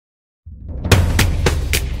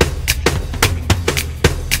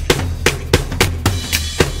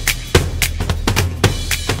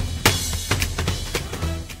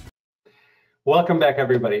Welcome back,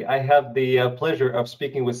 everybody. I have the pleasure of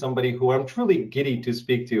speaking with somebody who I'm truly giddy to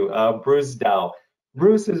speak to, Bruce Dow.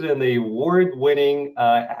 Bruce is an award-winning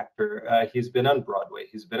actor. He's been on Broadway.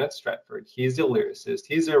 He's been at Stratford. He's a lyricist.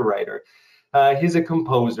 He's a writer. He's a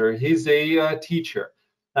composer. He's a teacher.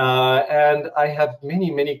 And I have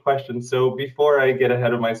many, many questions. So before I get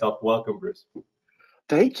ahead of myself, welcome, Bruce.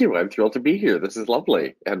 Thank you. I'm thrilled to be here. This is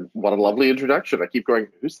lovely. And what a lovely introduction. I keep going,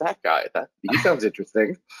 who's that guy? That he sounds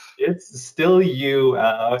interesting. It's still you,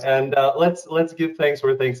 and let's give thanks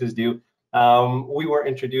where thanks is due. We were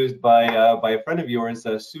introduced by a friend of yours,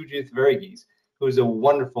 Sujith Verghese, who's a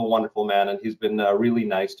wonderful, wonderful man, and he's been really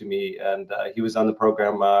nice to me. And he was on the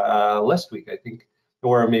program last week, I think,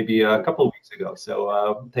 or maybe a couple of weeks ago.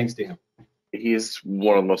 So thanks to him. He's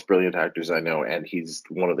one of the most brilliant actors I know, and he's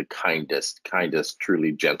one of the kindest,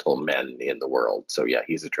 truly gentle men in the world. So yeah,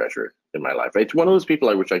 he's a treasure in my life. It's one of those people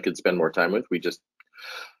I wish I could spend more time with. We just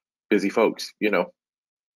busy folks.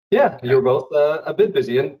 Yeah, you're both a bit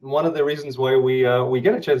busy, and one of the reasons why we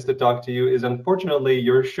get a chance to talk to you is unfortunately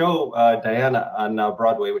your show Diana on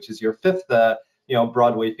Broadway, which is your fifth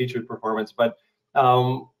Broadway featured performance. But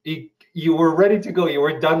you were ready to go. You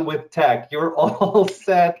were done with tech. You were all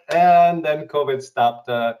set, and then COVID stopped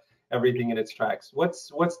everything in its tracks. What's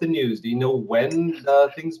the news? Do you know when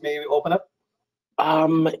things may open up?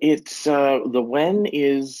 It's the when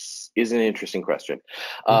is an interesting question.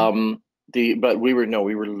 But we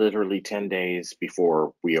were literally 10 days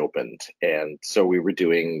before we opened, and so we were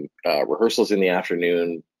doing rehearsals in the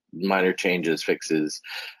afternoon, minor changes, fixes,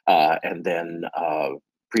 and then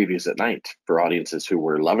previews at night for audiences who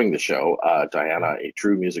were loving the show. Diana, a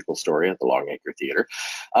true musical story at the Longacre Theatre.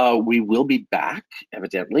 We will be back,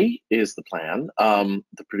 evidently, is the plan.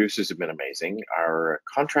 The producers have been amazing. Our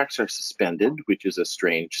contracts are suspended, which is a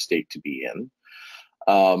strange state to be in.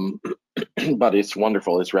 But it's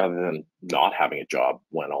wonderful. It's rather than not having a job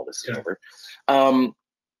when all this is over.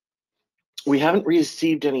 We haven't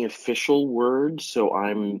received any official word,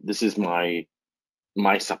 so this is my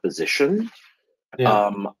supposition.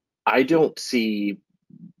 I don't see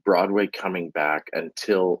Broadway coming back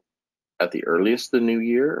until at the earliest the new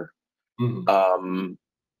year.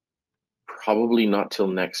 Probably not till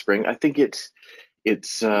next spring. I think it's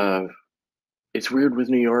weird with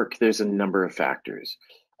New York. There's a number of factors.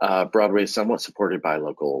 Broadway is somewhat supported by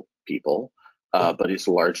local people, but it's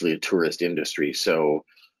largely a tourist industry. So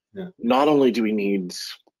not only do we need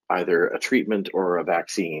either a treatment or a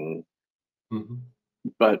vaccine,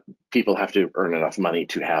 but people have to earn enough money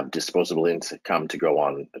to have disposable income to go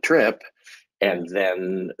on a trip. And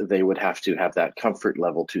then they would have to have that comfort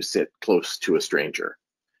level to sit close to a stranger.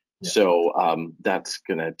 So that's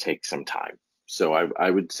going to take some time. So I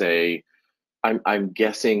would say, I'm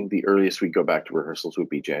guessing the earliest we go back to rehearsals would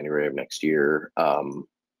be January of next year,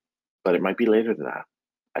 but it might be later than that.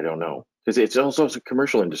 I don't know, because it's also a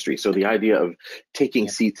commercial industry. So the idea of taking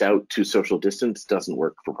seats out to social distance doesn't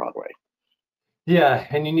work for Broadway. Yeah,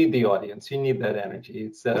 and you need the audience. You need that energy.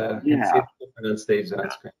 It's different on stage than on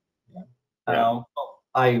screen.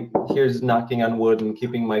 Here's knocking on wood and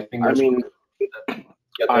keeping my fingers.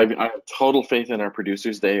 I have total faith in our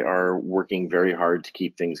producers. They are working very hard to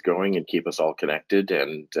keep things going and keep us all connected,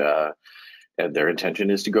 and their intention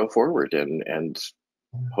is to go forward and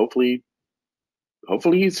hopefully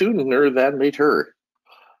sooner than later.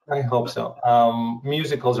 I hope so.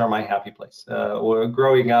 Musicals are my happy place.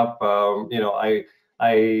 Growing up, I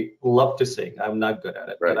love to sing. I'm not good at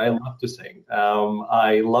it, but I love to sing.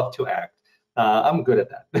 I love to act. I'm good at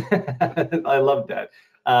that. I love that.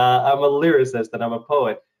 I'm a lyricist and I'm a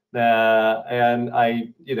poet, and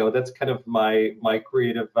that's kind of my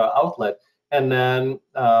creative outlet. And then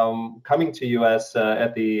coming to US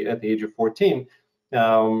at the age of 14,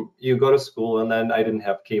 you go to school, and then I didn't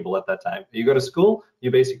have cable at that time. You go to school, you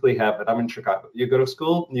basically have it. I'm in Chicago. You go to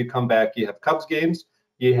school, you come back, you have Cubs games,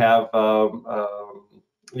 you have some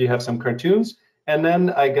cartoons, and then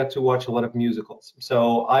I got to watch a lot of musicals.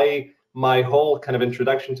 So my whole kind of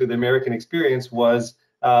introduction to the American experience was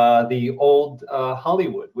the old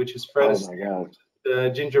Hollywood, which is Fred Astaire,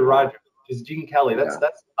 Ginger Rogers, which is Gene Kelly. That's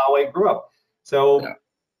how I grew up. So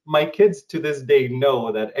my kids to this day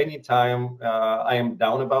know that anytime I am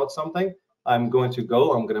down about something, I'm going to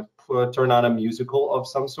go. I'm going to turn on a musical of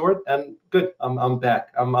some sort, and good. I'm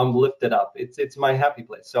back. I'm lifted up. It's my happy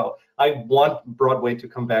place. So I want Broadway to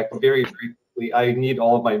come back very, very quickly. I need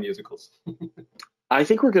all of my musicals. I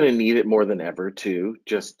think we're going to need it more than ever too.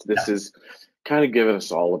 This is kind of giving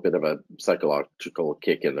us all a bit of a psychological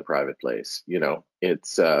kick in the private place.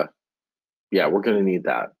 It's we're going to need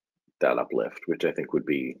that uplift, which I think would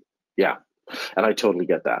be, and I totally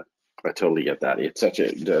get that. I totally get that. It's such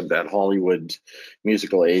that Hollywood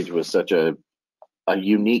musical age was such a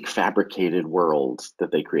unique fabricated world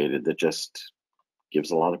that they created that just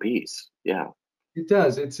gives a lot of peace. Yeah. It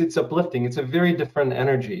does. It's uplifting. It's a very different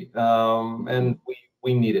energy, and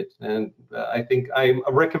we need it. And I think I'm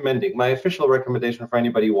recommending, my official recommendation for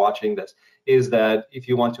anybody watching this is that if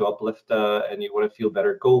you want to uplift and you want to feel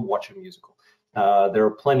better, go watch a musical. There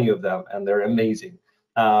are plenty of them, and they're amazing.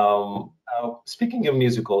 Speaking of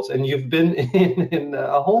musicals, and you've been in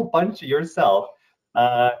a whole bunch yourself,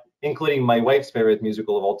 including my wife's favorite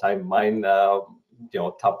musical of all time, mine,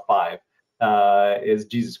 top five. Is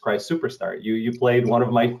Jesus Christ Superstar. You played one of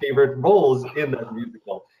my favorite roles in that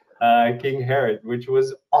musical, King Herod, which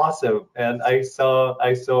was awesome. And I saw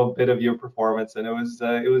a bit of your performance, and it was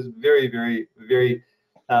very very very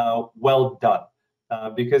well done.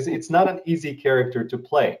 Because it's not an easy character to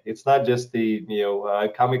play. It's not just the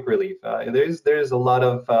comic relief. There's a lot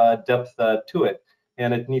of depth to it,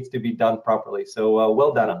 and it needs to be done properly. So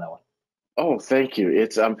well done on that one. Oh, thank you.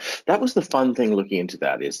 It's that was the fun thing looking into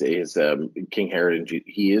that is King Herod, and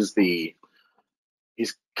he's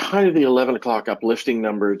kind of the 11 o'clock uplifting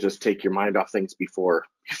number. Just take your mind off things before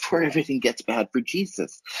everything gets bad for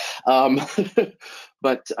Jesus.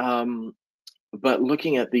 But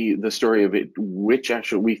looking at the story of it, which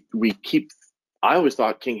actually we keep. I always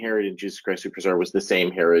thought King Herod in Jesus Christ Superstar was the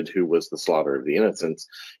same Herod who was the slaughter of the innocents.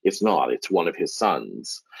 It's not. It's one of his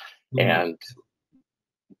sons, and.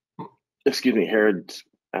 Excuse me, Herod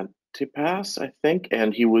Antipas, I think,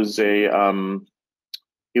 and he was a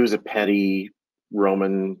petty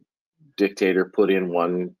Roman dictator put in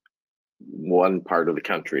one part of the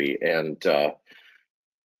country, and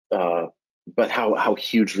but how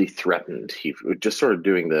hugely threatened he, just sort of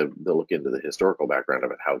doing the look into the historical background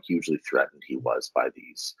of it, how hugely threatened he was by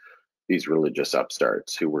these religious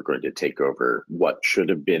upstarts who were going to take over what should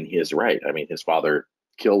have been his right. I mean, his father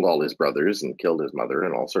killed all his brothers and killed his mother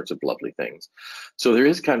and all sorts of lovely things. So there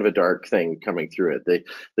is kind of a dark thing coming through it.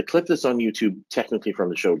 The clip that's on YouTube, technically from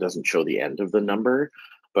the show, doesn't show the end of the number,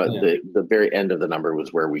 but the very end of the number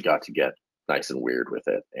was where we got to get nice and weird with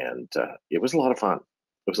it. And it was a lot of fun.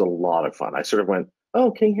 It was a lot of fun. I sort of went,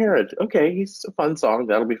 oh, King Herod. Okay, he's a fun song.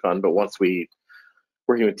 That'll be fun. But once we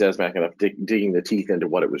working with Desmac enough, digging the teeth into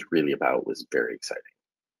what it was really about was very exciting.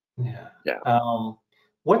 Yeah. Yeah.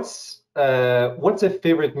 What's a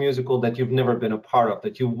favorite musical that you've never been a part of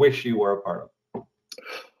that you wish you were a part of?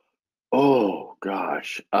 Oh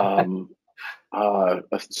gosh,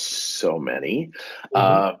 so many.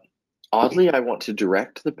 Oddly, I want to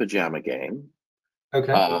direct the Pajama Game.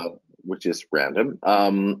 Okay. Which is random.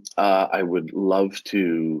 I would love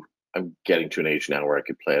to. I'm getting to an age now where I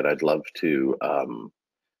could play it. I'd love to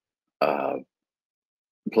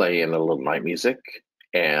play in a little night music,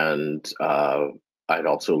 and I'd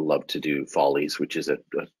also love to do Follies, which is a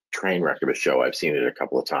train wreck of a show. I've seen it a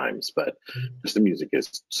couple of times, but just the music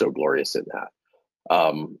is so glorious in that.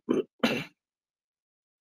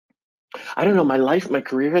 I don't know, my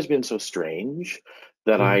career has been so strange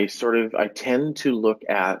that I tend to look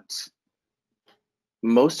at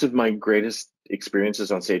most of my greatest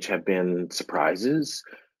experiences on stage have been surprises.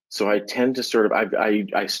 So I tend to sort of,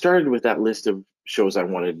 I started with that list of shows I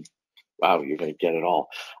wanted. Wow, you're going to get it all.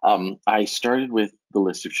 I started with the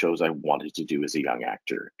list of shows I wanted to do as a young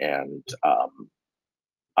actor, and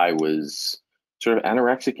I was sort of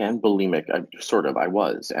anorexic and bulimic. I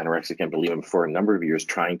was anorexic and bulimic for a number of years,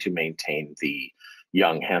 trying to maintain the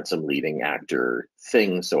young, handsome leading actor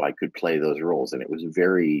thing so I could play those roles. And it was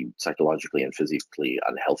very psychologically and physically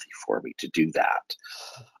unhealthy for me to do that.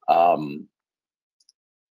 And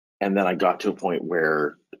then I got to a point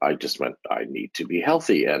where I just went, I need to be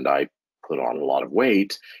healthy. And I put on a lot of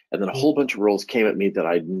weight. And then a whole bunch of roles came at me that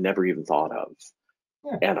I'd never even thought of.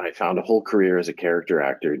 Yeah. And I found a whole career as a character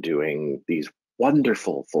actor doing these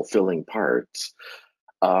wonderful, fulfilling parts.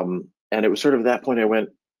 And it was sort of that point I went,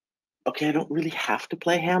 okay, I don't really have to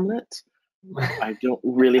play Hamlet. I don't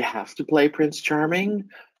really have to play Prince Charming.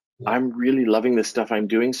 I'm really loving the stuff I'm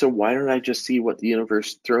doing. So why don't I just see what the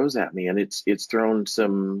universe throws at me? And it's thrown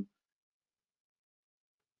some,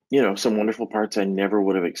 some wonderful parts I never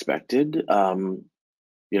would have expected. The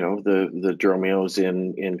Dromios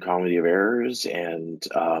in Comedy of Errors, and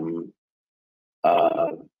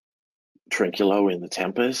Trinculo in The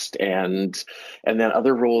Tempest, and then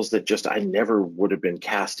other roles that just I never would have been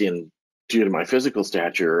cast in due to my physical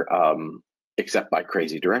stature, except by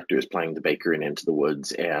crazy directors, playing the baker in Into the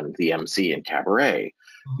Woods and the MC in Cabaret.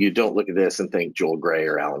 You don't look at this and think Joel Grey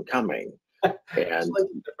or Alan Cumming. And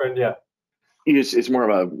different, yeah. It's more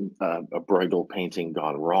of a Bruegel painting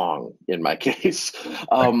gone wrong in my case,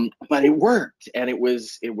 but it worked, and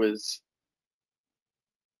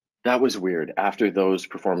that was weird. After those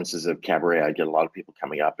performances of cabaret, I get a lot of people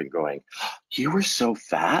coming up and going, "You were so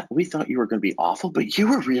fat. We thought you were going to be awful, but you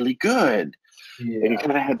were really good." Yeah. And you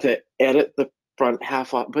kind of had to edit the front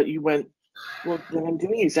half off, but you went, "Well, then I'm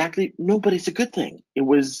doing exactly no, but it's a good thing." It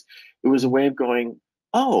was a way of going,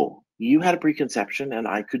 "Oh, you had a preconception, and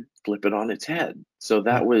I could flip it on its head." So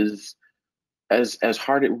that was as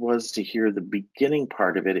hard it was to hear the beginning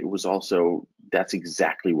part of it. It was also that's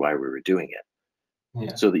exactly why we were doing it,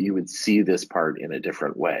 Yeah. so that you would see this part in a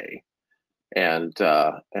different way, and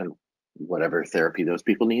whatever therapy those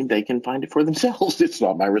people need, they can find it for themselves. It's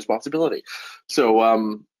not my responsibility. So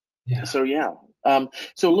Yeah. so yeah.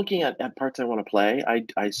 So looking at parts I want to play,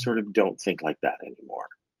 I sort of don't think like that anymore.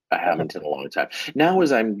 I haven't in a long time. Now,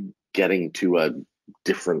 as I'm getting to a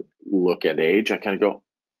different look and age, I kind of go,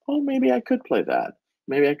 oh, maybe I could play that.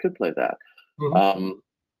 Maybe I could play that. Mhm.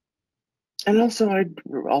 And also, I'd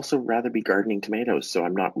also rather be gardening tomatoes, so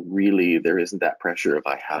I'm not really, there isn't that pressure of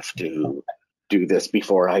I have to do this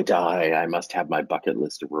before I die. I must have my bucket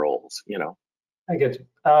list of roles, you know. I get you.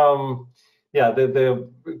 Yeah,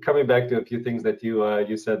 the coming back to a few things that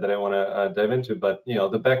you said that I want to dive into, but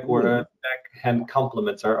the backhand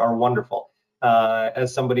compliments are wonderful.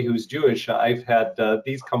 As somebody who's Jewish, I've had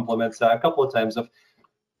these compliments a couple of times of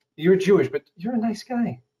you're Jewish, but you're a nice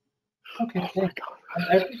guy. Okay, Oh my thanks. God.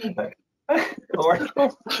 I appreciate that. or,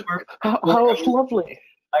 or How lovely.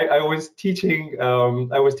 I was teaching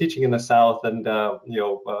in the South, and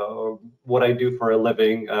what I do for a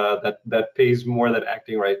living that pays more than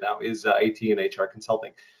acting right now is IT and HR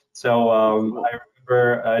consulting. So I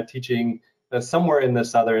remember teaching somewhere in the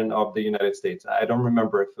southern of the United States. I don't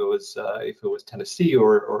remember if it was Tennessee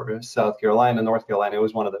or South Carolina, North Carolina. It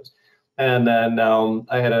was one of those. And then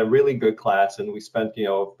I had a really good class, and we spent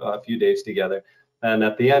a few days together. And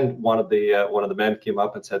at the end, one of the men came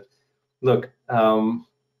up and said, "Look,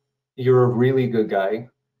 you're a really good guy.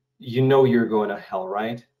 You know you're going to hell,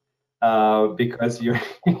 right? Because you're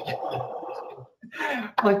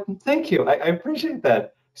like, thank you. I appreciate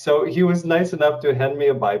that." So he was nice enough to hand me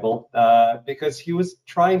a Bible because he was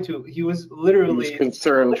He was literally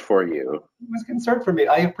concerned for you. he was concerned for me.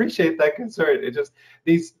 I appreciate that concern. It just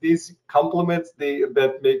these compliments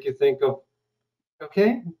that make you think of,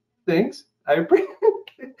 okay, thanks. I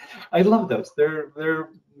love those. They're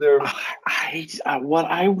What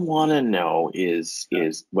I want to know is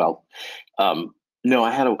well, no,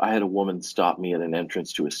 I had a woman stop me at an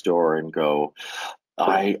entrance to a store and go,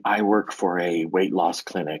 I work for a weight loss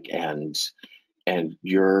clinic, and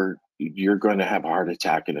you're going to have a heart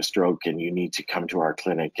attack and a stroke, and you need to come to our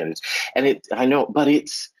clinic. And I know, but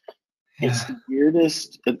it's the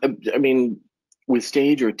weirdest. I mean, with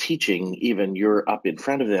stage or teaching, even you're up in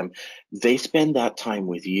front of them, they spend that time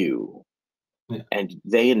with you, yeah, and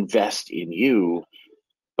they invest in you,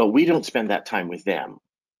 but we don't spend that time with them.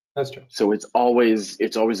 that's true. So it's always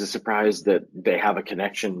a surprise that they have a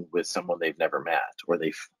connection with someone they've never met, or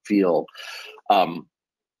they feel.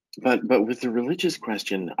 But with the religious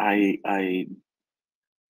question,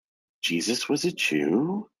 Jesus was a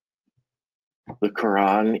Jew. The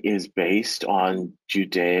Quran is based on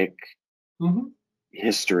Judaic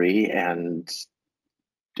history, and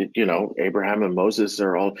Abraham and Moses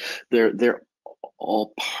are all they're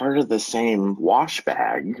all part of the same wash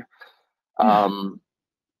bag.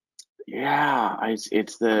 Yeah, I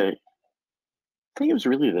think it was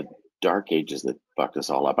really the Dark Ages that fucked us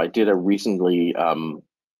all up. I did a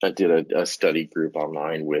study group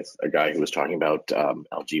online with a guy who was talking about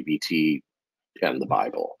LGBT and the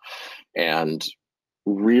Bible, and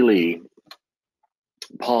really,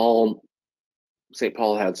 St.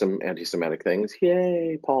 Paul had some anti-Semitic things.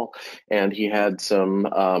 Yay, Paul! And he had some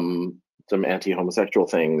anti-homosexual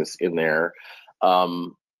things in there.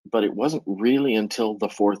 But it wasn't really until the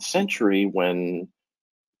 4th century when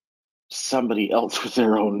somebody else with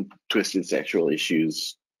their own twisted sexual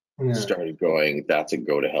issues started going, that's a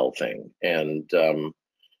go to hell thing. And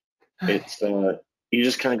it's you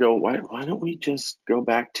just kind of go, why don't we just go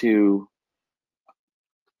back to,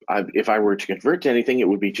 if I were to convert to anything, it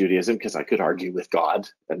would be Judaism, because I could argue with God,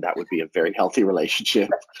 and that would be a very healthy relationship.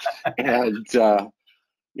 And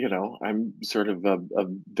I'm sort of a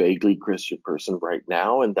vaguely Christian person right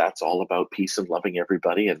now, and that's all about peace and loving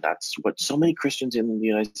everybody, and that's what so many Christians in the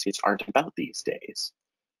United States aren't about these days.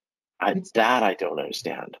 I don't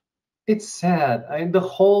understand. It's sad. The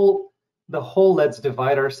whole let's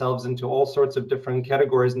divide ourselves into all sorts of different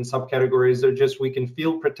categories and subcategories are just we can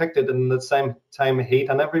feel protected and at the same time hate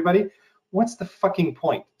on everybody. What's the fucking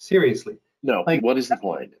point? Seriously. No, Like, what is the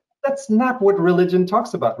point? that's not what religion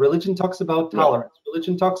talks about. Religion talks about No. tolerance.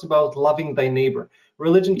 Religion talks about loving thy neighbor.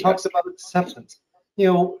 Religion talks Yes. about acceptance.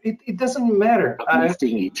 It doesn't matter.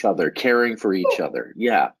 Uplifting each other, caring for each other.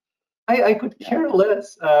 Yeah. I could care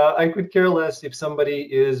less. I could care less if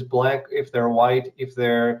somebody is black, if they're white, if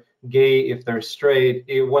they're gay, if they're straight,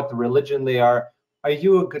 what religion they are. Are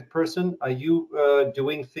you a good person? Are you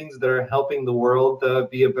doing things that are helping the world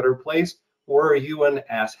be a better place, or are you an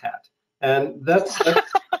asshat? And that's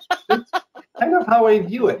kind of how I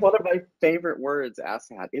view it. One of my favorite words,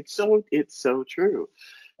 asshat. It's so true.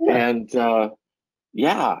 Yeah. And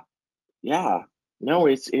yeah. No,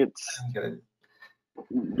 it's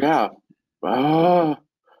yeah.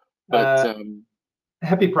 But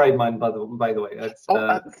Happy Pride Month, by the way. That's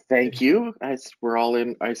thank you. We're all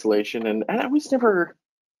in isolation, and I was never.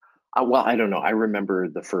 Well, I don't know. I remember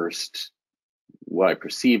the first, what I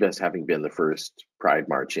perceive as having been the first Pride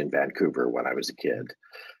March in Vancouver when I was a kid,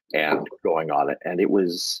 and going on it, and it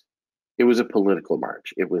was a political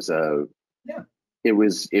march. It was a yeah. It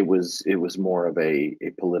was more of a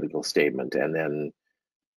political statement, and then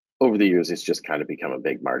over the years it's just kind of become a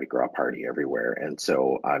big Mardi Gras party everywhere. And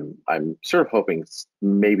so I'm sort of hoping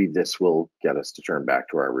maybe this will get us to turn back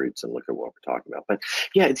to our roots and look at what we're talking about. But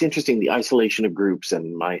yeah, it's interesting, the isolation of groups,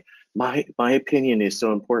 and my opinion is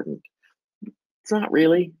so important. It's not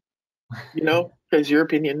really, because your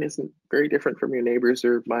opinion isn't very different from your neighbors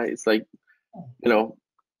or my. It's like,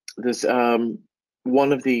 this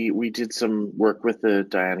we did some work with the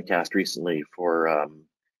Diana cast recently for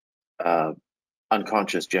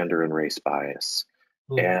unconscious gender and race bias.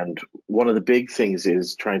 And one of the big things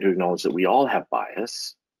is trying to acknowledge that we all have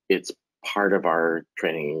bias. It's part of our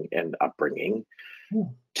training and upbringing.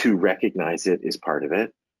 To recognize it is part of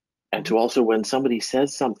it. And to also, when somebody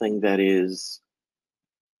says something that is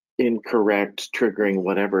incorrect, triggering,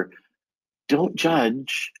 whatever, don't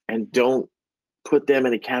judge and don't put them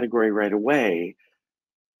in a category right away.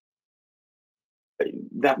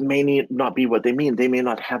 That may not be what they mean. They may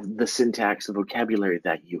not have the syntax, the vocabulary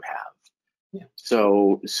that you have. Yeah.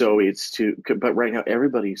 So it's but right now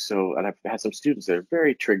everybody's and I've had some students that are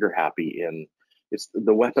very trigger happy in it's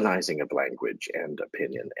the weaponizing of language and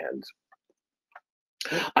opinion, and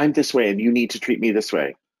I'm this way and you need to treat me this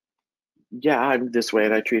way. Yeah, I'm this way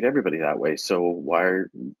and I treat everybody that way. So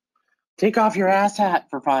take off your ass hat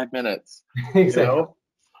for 5 minutes? Exactly.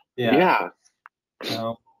 Yeah.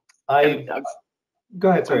 Go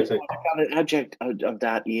ahead. Sorry. I found an adject of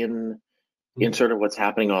that in sort of what's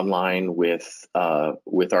happening online with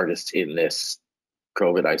artists in this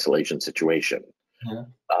COVID isolation situation. Yeah.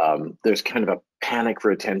 There's kind of a panic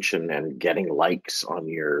for attention and getting likes on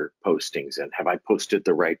your postings, and have I posted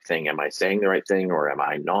the right thing? Am I saying the right thing, or am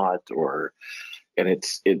I not? And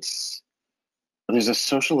it's there's a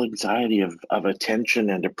social anxiety of attention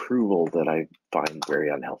and approval that I find very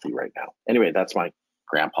unhealthy right now. Anyway, that's my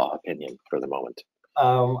grandpa opinion for the moment.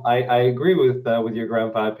 I agree with your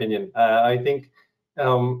grandpa opinion. I think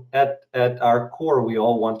at our core, we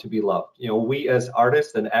all want to be loved. We as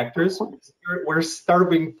artists and actors, we're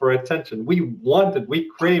starving for attention. We want it. We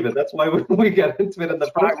crave it. That's why we get into it in the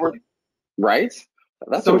first place. Right?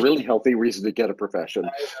 That's a really healthy reason to get a profession.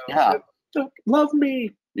 Yeah. Love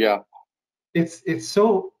me. Yeah. It's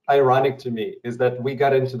so ironic to me is that we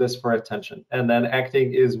got into this for attention, and then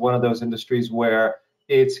acting is one of those industries where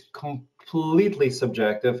it's completely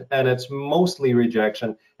subjective, and it's mostly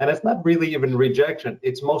rejection, and it's not really even rejection.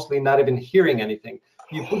 It's mostly not even hearing anything.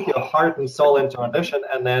 You put your heart and soul into audition,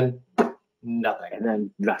 and then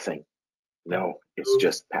nothing. No, it's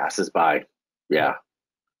just passes by. Yeah.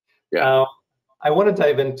 I want to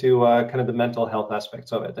dive into kind of the mental health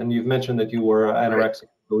aspects of it, and you've mentioned that you were anorexic,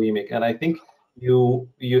 bulimic, and I think you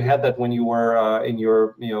had that when you were in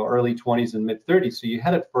your early 20s and mid 30s, so you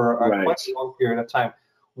had it for quite a long period of time.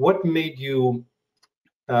 What made you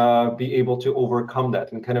be able to overcome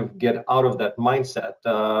that and kind of get out of that mindset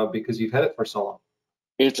because you've had it for so long?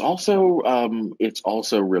 It's also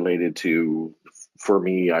related to, for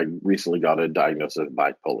me, I recently got a diagnosis of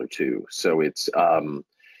bipolar 2. So it's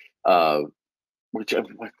what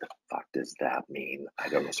the fuck does that mean? I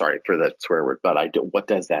don't know. Sorry for that swear word, but what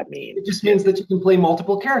does that mean? It just means that you can play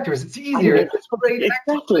multiple characters. It's easier. It's great.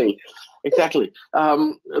 Exactly.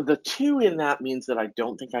 The 2 in that means that I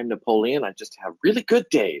don't think I'm Napoleon. I just have really good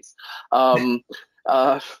days.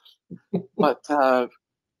 But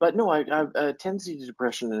no, I have a tendency to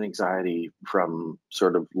depression and anxiety from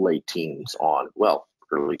sort of late teens on. Well,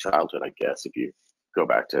 early childhood, I guess, if you go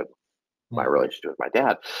back to my relationship with my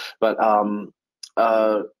dad. But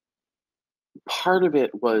part of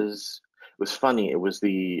it was funny. It was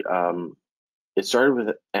the it started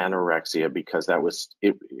with anorexia because that was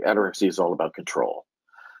it. Anorexia is all about control.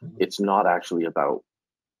 It's not actually about,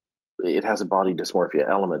 it has a body dysmorphia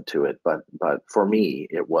element to it, but for me,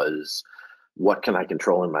 it was, what can I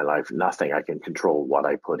control in my life? Nothing. I can control what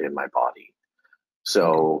I put in my body.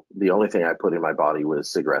 So the only thing I put in my body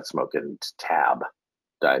was cigarette smoke and Tab,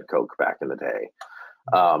 Diet Coke back in the day.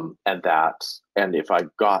 And if I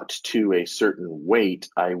got to a certain weight,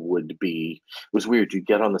 I would be, it was weird. You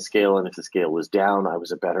get on the scale, and if the scale was down, I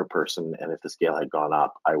was a better person. And if the scale had gone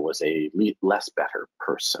up, I was a less better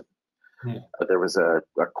person. There was a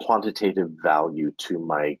quantitative value to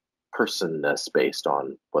my personness based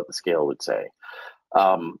on what the scale would say.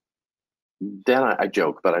 Then I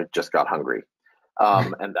joke, but I just got hungry.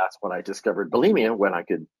 And that's when I discovered bulimia, when I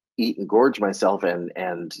could eat and gorge myself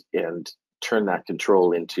and turn that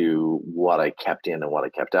control into what I kept in and what I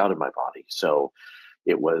kept out of my body. So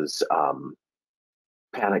it was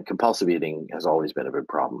panic compulsive eating has always been a big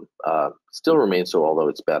problem. Still remains so, although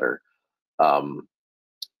it's better.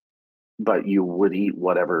 But you would eat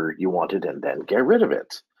whatever you wanted and then get rid of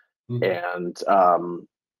it. And I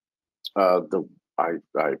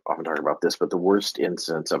often talk about this, but the worst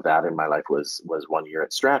instance of that in my life was 1 year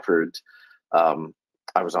at Stratford.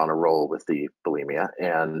 I was on a roll with the bulimia,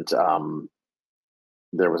 and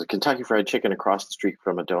there was a Kentucky Fried Chicken across the street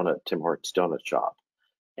from a Tim Hortons donut shop.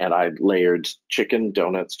 And I layered chicken,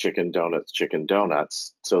 donuts, chicken, donuts, chicken,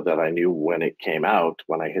 donuts, so that I knew when it came out,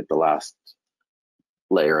 when I hit the last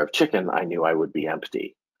layer of chicken, I knew I would be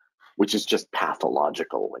empty, which is just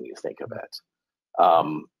pathological when you think of it.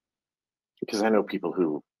 Because I know people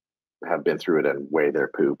who have been through it and weigh their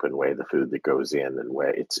poop and weigh the food that goes in and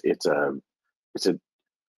weigh it's a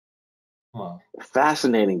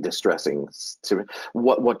fascinating, distressing.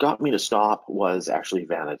 What got me to stop was actually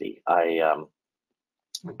vanity.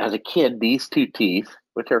 As a kid, these two teeth,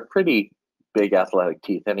 which are pretty big athletic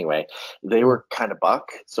teeth anyway, they were kind of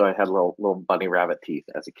buck. So I had little bunny rabbit teeth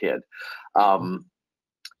as a kid.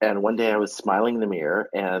 And one day I was smiling in the mirror,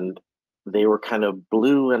 and they were kind of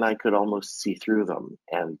blue, and I could almost see through them.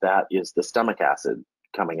 And that is the stomach acid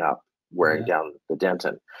coming up, wearing down the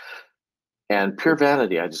dentin. And pure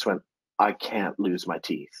vanity, I just went, I can't lose my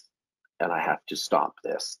teeth, and I have to stop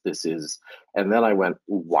this. And then I went,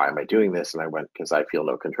 why am I doing this? And I went, because I feel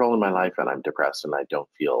no control in my life, and I'm depressed, and I don't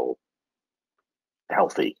feel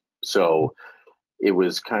healthy. So it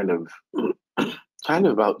was kind of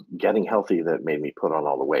about getting healthy that made me put on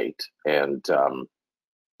all the weight. And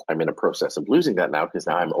I'm in a process of losing that now, because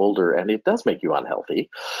now I'm older, and it does make you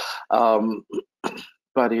unhealthy.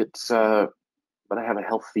 But I have a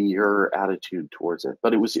healthier attitude towards it.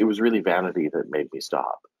 But it was really vanity that made me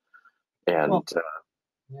stop. And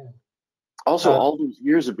also all those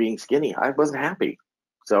years of being skinny, I wasn't happy.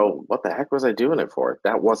 So what the heck was I doing it for?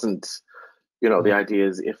 That wasn't, the idea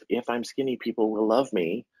is if I'm skinny, people will love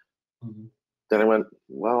me. Then I went,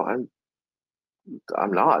 well,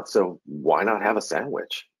 I'm not. So why not have a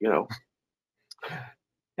sandwich?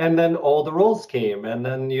 And then all the roles came, and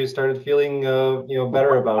then you started feeling,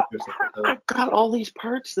 better about yourself. I got all these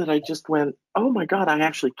parts that I just went, oh my God, I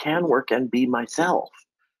actually can work and be myself.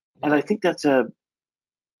 And I think that's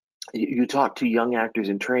you talk to young actors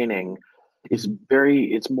in training,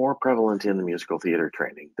 it's more prevalent in the musical theater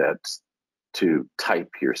training that's to type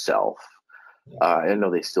yourself. I know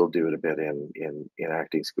they still do it a bit in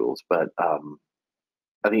acting schools, but I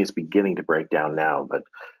think it's beginning to break down now. But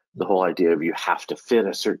the whole idea of you have to fit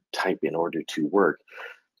a certain type in order to work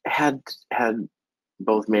had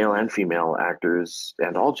both male and female actors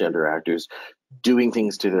and all gender actors doing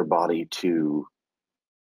things to their body to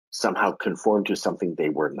somehow conform to something they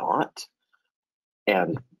were not.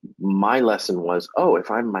 And my lesson was,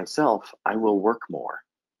 if I'm myself, I will work more.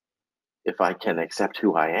 If I can accept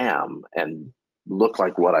who I am and look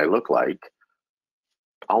like what I look like,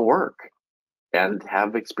 I'll work and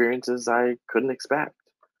have experiences I couldn't expect.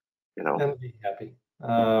 And be happy.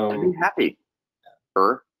 And be happy.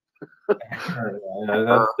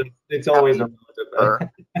 It's always a relative.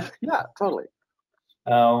 Yeah, totally.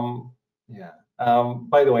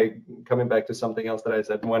 By the way, coming back to something else that I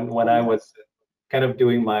said, when I was kind of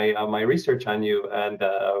doing my research on you and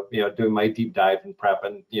doing my deep dive and prep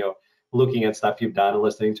and looking at stuff you've done and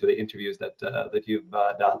listening to the interviews that you've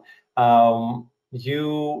done,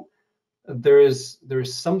 there's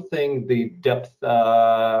something, the depth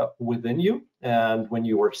within you. And when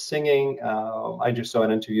you were singing, I just saw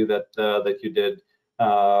an interview that you did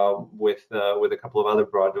with a couple of other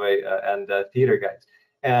Broadway and theater guys.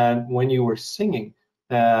 And when you were singing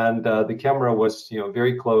and the camera was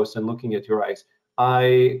very close and looking at your eyes,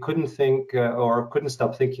 I couldn't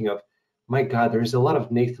stop thinking of, my God, there's a lot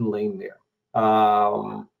of Nathan Lane there.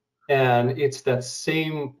 And it's that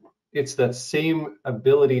same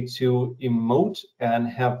ability to emote and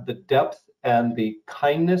have the depth and the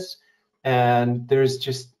kindness, and there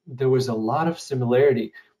was a lot of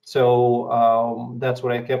similarity. So that's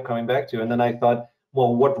what I kept coming back to. And then I thought,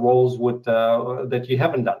 well, what roles would that you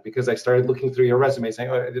haven't done? Because I started looking through your resume, saying,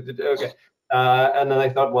 oh, okay. And then I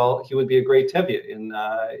thought, well, he would be a great Tevye in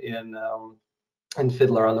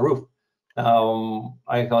Fiddler on the Roof.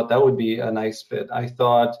 I thought that would be a nice fit. I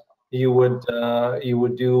thought you would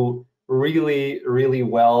do really, really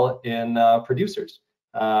well in Producers.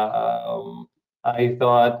 I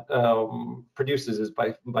thought Producers is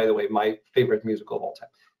by the way my favorite musical of all time.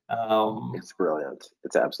 It's brilliant.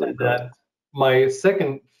 It's absolutely brilliant. My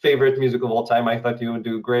second favorite musical of all time, I thought you would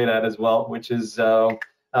do great at as well, which is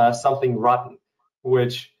Something Rotten.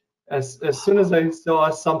 Which as soon as I saw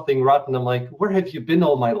Something Rotten, I'm like, where have you been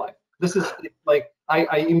all my life? This is like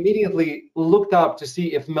I immediately looked up to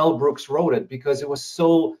see if Mel Brooks wrote it, because it was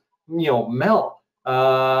so Mel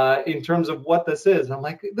in terms of what this is. I'm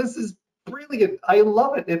like, this is brilliant. I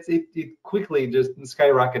love it. It quickly just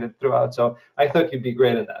skyrocketed throughout. So I thought you'd be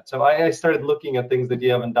great at that. So I started looking at things that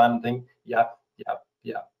you haven't done and think, yeah.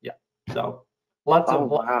 So lots of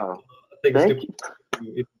things Thank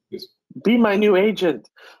you. Be my new agent.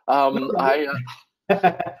 I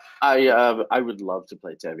would love to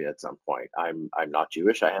play Tevye at some point. I'm not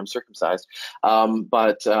Jewish. I am circumcised.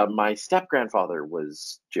 But my step grandfather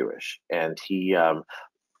was Jewish, and he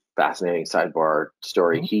fascinating sidebar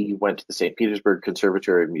story. Mm-hmm. He went to the St. Petersburg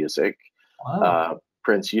Conservatory of Music. Wow.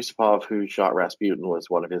 Prince Yusupov, who shot Rasputin, was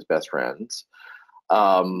one of his best friends.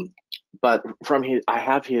 But I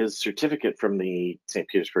have his certificate from the St.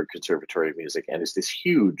 Petersburg Conservatory of Music, and it's this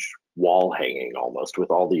huge wall hanging almost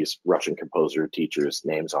with all these Russian composer teachers'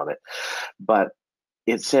 names on it. But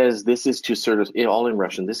it says this is to all in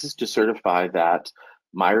Russian, this is to certify that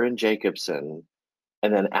Myron Jacobson,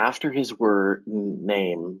 and then after his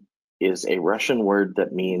name is a Russian word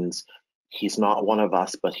that means he's not one of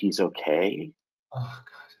us, but he's okay. Oh, God.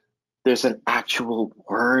 There's an actual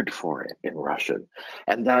word for it in Russian.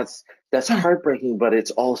 And that's heartbreaking, but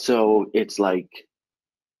it's like,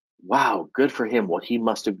 wow, good for him, what he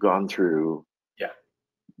must have gone through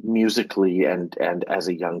musically and as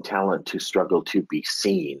a young talent to struggle to be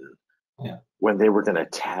seen when they were going to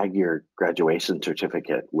tag your graduation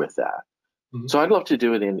certificate with that. Mm-hmm. So I'd love to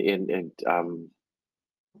do it in I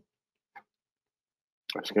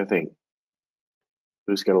was going to think,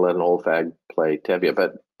 who's going to let an old fag play Tevye?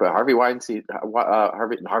 But Harvey Weinstein,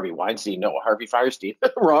 Harvey Weinstein, no, Harvey Firestein,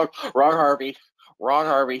 wrong Harvey,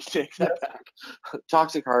 take that back.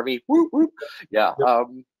 Toxic Harvey, whoop, whoop. Yeah.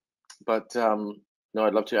 No,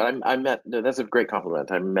 I'd love to. I met, that's a great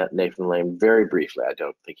compliment. I met Nathan Lane very briefly. I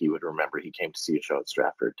don't think he would remember. He came to see a show at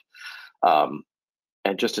Stratford. And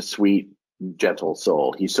just a sweet, gentle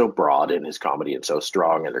soul. He's so broad in his comedy and so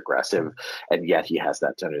strong and aggressive, and yet he has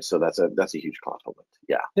that tenderness. So that's a huge compliment.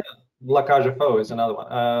 Yeah. La Cage aux Folles is another one.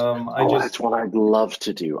 That's one I'd love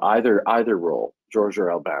to do. Either role, George or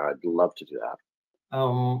Albin. I'd love to do that.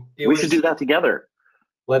 We should do that together.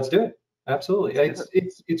 Let's do it. Absolutely.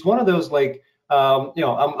 It's one of those, like,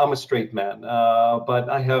 I'm a straight man, but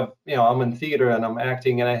I have, I'm in theater and I'm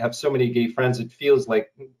acting and I have so many gay friends. It feels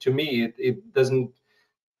like, to me, it doesn't,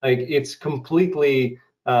 like, it's completely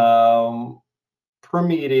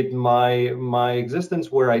permeated my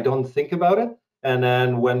existence where I don't think about it. And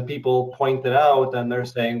then when people point it out and they're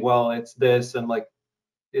saying, well, it's this, and like,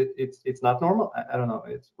 it's not normal. I don't know.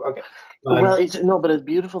 It's okay. But the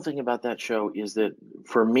beautiful thing about that show is that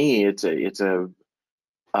for me, it's a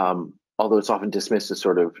although it's often dismissed as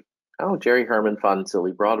sort of, Jerry Herman, fun,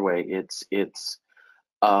 silly Broadway. It's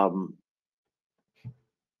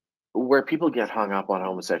where people get hung up on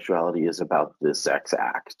homosexuality is about the sex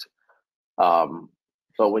act. But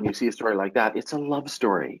when you see a story like that, it's a love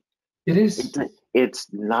story. It is. It's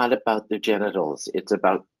not about the genitals. It's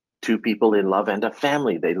about two people in love and a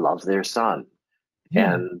family. They love their son,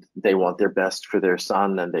 and they want their best for their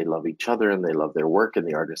son, and they love each other, and they love their work and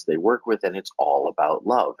the artists they work with, and it's all about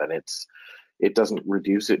love. And it doesn't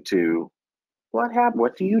reduce it to what happened.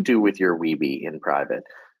 What do you do with your weebie in private?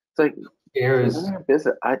 It's like,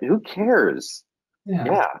 who cares?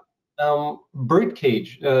 Yeah.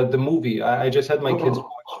 Birdcage, the movie. I just had my kids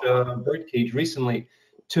watch Birdcage recently.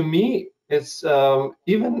 To me, it's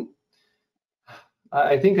even.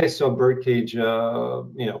 I think I saw Birdcage. I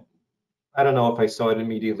don't know if I saw it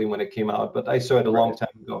immediately when it came out, but I saw it a long time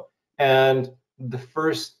ago. And the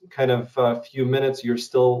first kind of few minutes, you're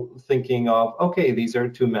still thinking of, okay, these are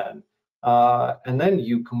two men, and then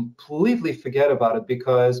you completely forget about it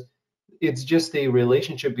because it's just a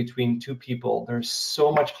relationship between two people. There's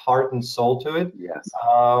so much heart and soul to it. Yes.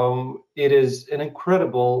 It is an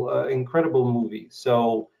incredible movie.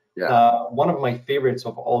 So one of my favorites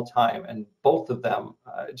of all time, and both of them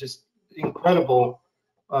just incredible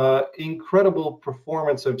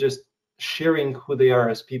performance of just sharing who they are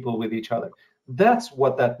as people with each other. That's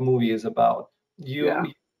what that movie is about.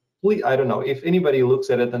 I don't know if anybody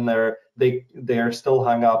looks at it and they're still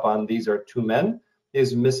hung up on these are two men,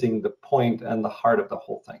 is missing the point and the heart of the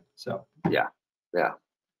whole thing. So again,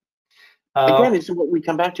 it's what we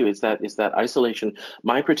come back to is that isolation.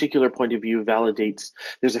 My particular point of view validates.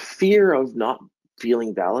 There's a fear of not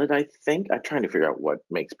feeling valid. I think I'm trying to figure out what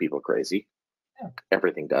makes people crazy.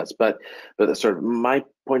 Everything does, but the sort of my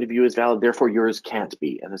point of view is valid. Therefore, yours can't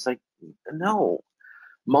be. And it's like, no,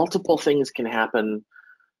 multiple things can happen.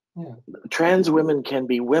 Trans women can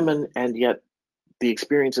be women, and yet the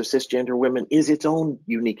experience of cisgender women is its own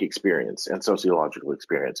unique experience and sociological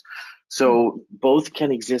experience. So both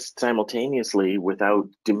can exist simultaneously without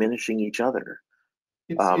diminishing each other.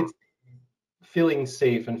 It's feeling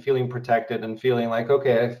safe and feeling protected and feeling like,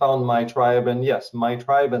 okay, I found my tribe, and yes, my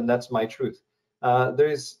tribe, and that's my truth.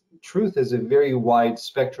 Truth is a very wide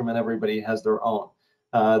spectrum, and everybody has their own.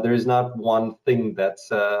 There is not one thing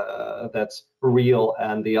that's real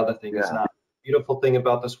and the other thing is not. The beautiful thing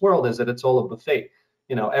about this world is that it's all a buffet.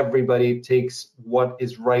 Everybody takes what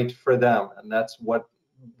is right for them, and that's what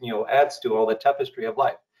adds to all the tapestry of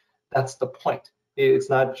life. That's the point. It's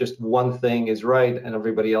not just one thing is right and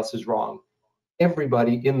everybody else is wrong.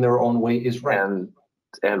 Everybody in their own way is right.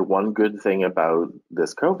 And one good thing about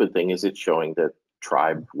this COVID thing is it's showing that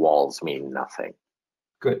tribe walls mean nothing.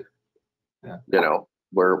 Good. Yeah.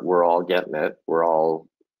 We're all getting it. We're all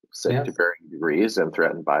sick to varying degrees and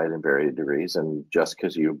threatened by it in varying degrees. And just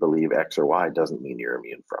because you believe X or Y doesn't mean you're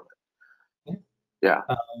immune from it. Yeah.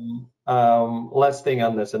 Last thing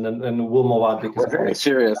on this, and we'll move on because we're very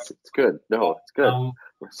serious. It's good. No, it's good.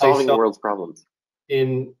 We're solving the world's problems.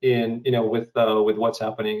 In with what's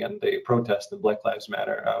happening and the protest of Black Lives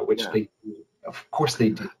Matter, which they do. Of course they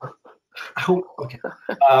do. Okay.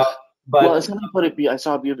 But well, somebody put it. I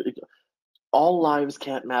saw a beautiful. All lives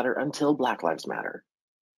can't matter until Black Lives Matter.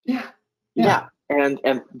 Yeah. And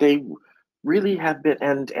they really have been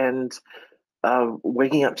and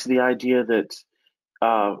waking up to the idea that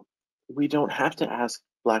we don't have to ask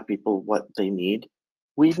Black people what they need.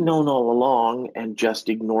 We've known all along and just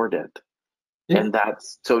ignored it. And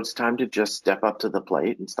so it's time to just step up to the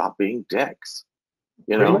plate and stop being dicks.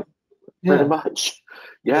 Pretty much.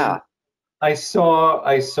 Yeah. I saw,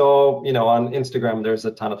 on Instagram, there's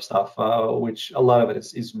a ton of stuff, which a lot of it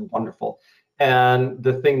is wonderful. And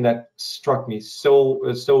the thing that struck me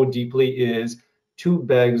so deeply is two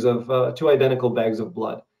identical bags of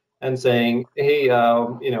blood, and saying, hey,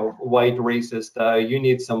 white racist, you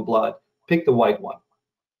need some blood. Pick the white one.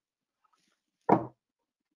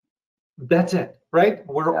 That's it, right?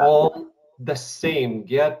 We're all the same.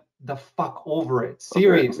 Get the fuck over it.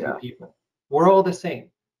 Seriously, people. We're all the same.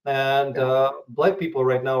 And Black people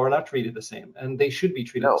right now are not treated the same, and they should be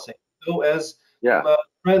treated the same. So as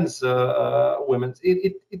trans women,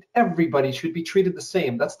 everybody should be treated the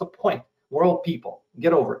same. That's the point. We're all people.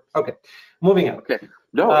 Get over it. Okay, moving on. Okay.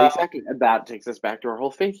 No, exactly. And that takes us back to our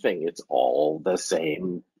whole faith thing. It's all the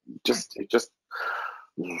same. Just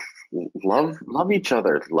love each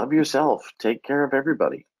other. Love yourself. Take care of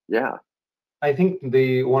everybody. Yeah. I think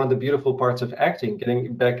one of the beautiful parts of acting,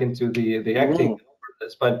 getting back into the acting,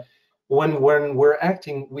 but when we're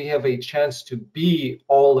acting, we have a chance to be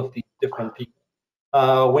all of these different people.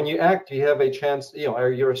 When you act, you have a chance.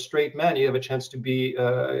 You're a straight man. You have a chance to be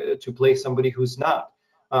to play somebody who's not.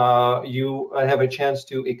 You have a chance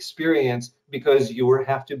to experience because you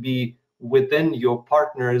have to be within your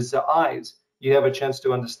partner's eyes. You have a chance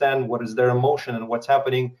to understand what is their emotion and what's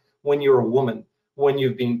happening when you're a woman, when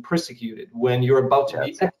you've been persecuted, when you're about to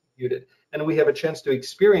be executed. And we have a chance to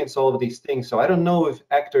experience all of these things. So I don't know if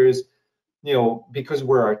actors, because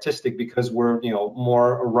we're artistic, because we're,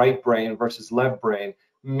 more right brain versus left brain,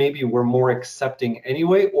 maybe we're more accepting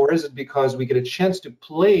anyway, or is it because we get a chance to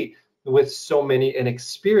play with so many and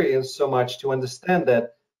experience so much to understand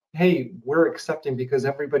that, hey, we're accepting because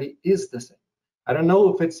everybody is the same. I don't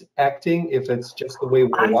know if it's acting, if it's just the way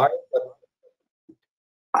we're wired. But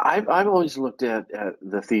I've always looked at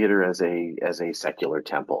the theater as a secular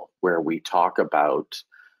temple where we talk about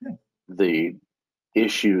the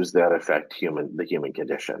issues that affect the human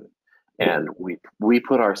condition, and we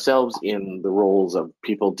put ourselves in the roles of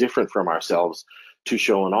people different from ourselves to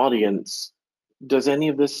show an audience. Does any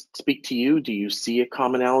of this speak to you? Do you see a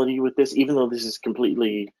commonality with this, even though this is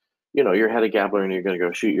completely you know, you're head of gambler and you're going to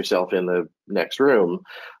go shoot yourself in the next room.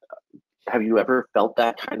 Have you ever felt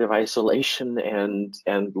that kind of isolation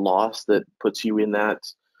and loss that puts you in that?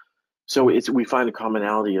 So we find a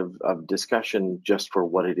commonality of discussion just for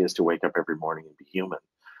what it is to wake up every morning and be human.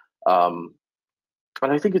 Um,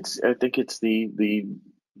 and I think it's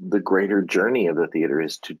the greater journey of the theater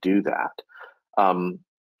is to do that. Um,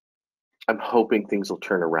 I'm hoping things will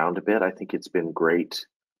turn around a bit. I think it's been great.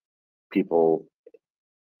 People,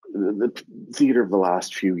 the theater of the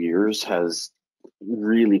last few years has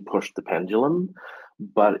really pushed the pendulum,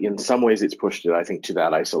 but in some ways it's pushed it, I think, to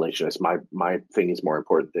that isolationist. My thing is more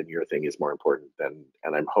important than your thing is more important than,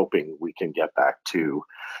 and I'm hoping we can get back to,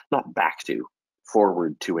 not back to,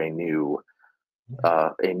 forward to a new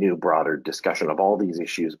broader discussion of all these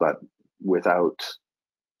issues, but without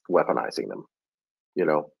weaponizing them, you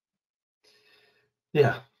know?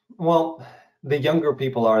 Yeah. Well, the younger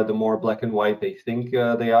people are, the more black and white they think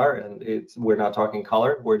they are, and we're not talking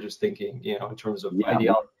color. We're just thinking, in terms of Yeah.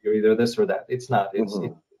 ideology, or either this or that. It's not. It's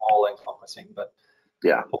all encompassing. But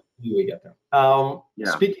Yeah. hopefully we get there.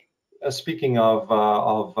 Yeah. Speaking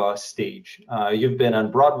of stage, you've been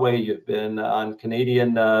on Broadway. You've been on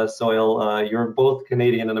Canadian soil. You're both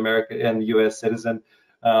Canadian and American and U.S. citizen,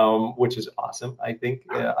 which is awesome. I think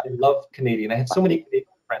I love Canadian. I have so many Canadian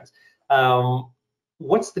friends.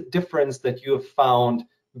 What's the difference that you have found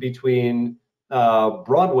between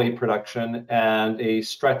Broadway production and a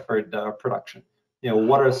Stratford production?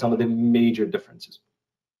 What are some of the major differences?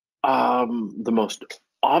 The most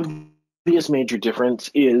obvious major difference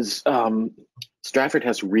is Stratford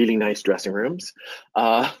has really nice dressing rooms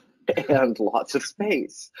and lots of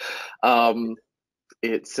space.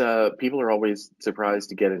 It's people are always surprised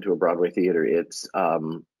to get into a Broadway theater. It's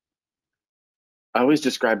I always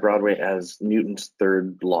describe Broadway as Newton's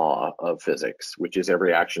third law of physics, which is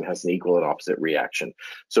every action has an equal and opposite reaction.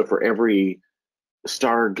 So for every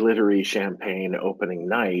star glittery champagne opening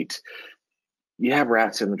night, you have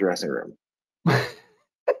rats in the dressing room.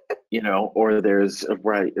 Or there's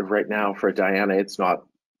right now for Diana, it's not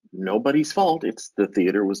nobody's fault. It's the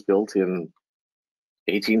theater was built in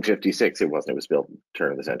 1856. It wasn't. It was built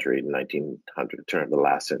turn of the century, 1900, turn of the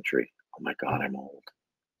last century. Oh my God, I'm old.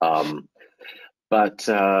 But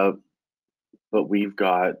we've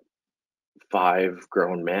got 5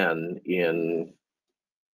 grown men in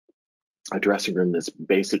a dressing room that's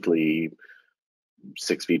basically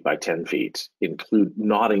 6 feet by 10 feet, include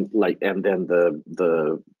nodding like, and then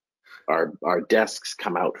our desks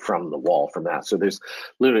come out from the wall from that. So there's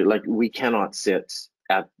literally, like, we cannot sit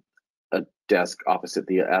at a desk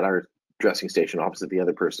at our dressing station opposite the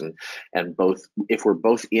other person, and if we're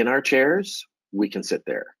both in our chairs, we can sit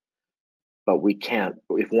there. But we can't,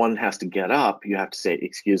 if one has to get up, you have to say,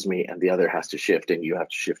 excuse me, and the other has to shift, and you have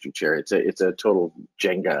to shift your chair. It's a total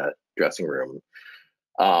Jenga dressing room.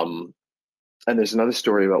 And there's another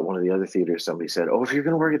story about one of the other theaters. Somebody said, oh, if you're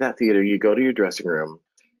going to work at that theater, you go to your dressing room,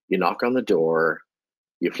 you knock on the door,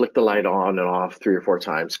 you flick the light on and off 3 or 4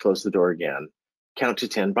 times, close the door again, count to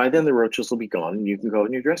 10. By then, the roaches will be gone, and you can go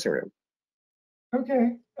in your dressing room.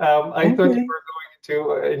 Okay. I thought you were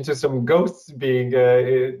going into some ghosts being,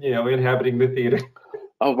 inhabiting the theater.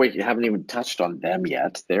 Oh, wait, you haven't even touched on them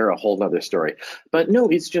yet. They're a whole other story. But no,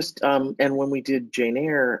 it's just, and when we did Jane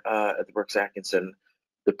Eyre at the Brooks Atkinson,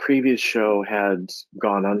 the previous show had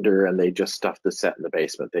gone under and they just stuffed the set in the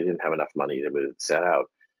basement. They didn't have enough money to move the set out.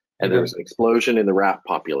 And there was an explosion in the rat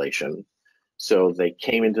population. So they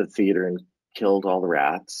came into the theater and killed all the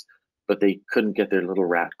rats, but they couldn't get their little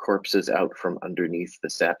rat corpses out from underneath the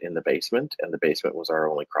set in the basement. And the basement was our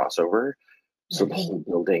only crossover. So the whole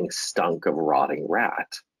building stunk of rotting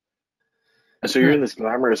rat. And so you're in this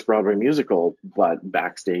glamorous Broadway musical, but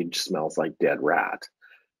backstage smells like dead rat.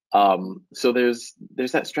 So there's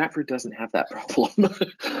that. Stratford doesn't have that problem.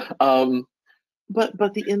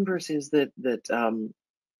 But the inverse is that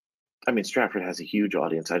I mean, Stratford has a huge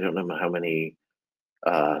audience. I don't know how many,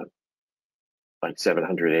 like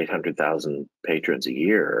 700, 800,000 patrons a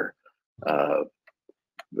year.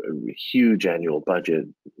 Huge annual budget,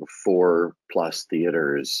 4+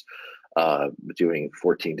 theaters, doing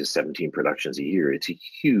 14 to 17 productions a year. It's a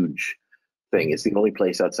huge thing. It's the only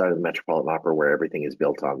place outside of the Metropolitan Opera where everything is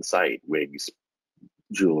built on site: wigs,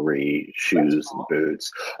 jewelry, shoes, and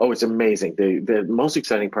boots. Oh, it's amazing. The most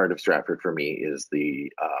exciting part of Stratford for me is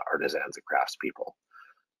the artisans and craftspeople.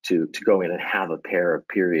 To go in and have a pair of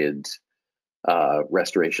period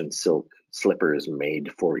restoration silk slippers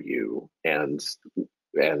made for you and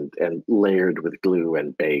layered with glue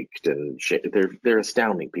and baked and they're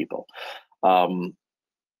astounding people.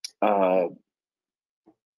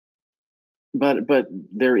 but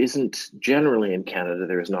there isn't, generally in Canada,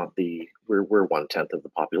 there's not the, we're 1/10 of the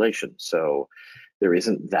population, so there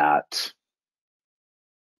isn't that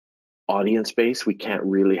audience base. We can't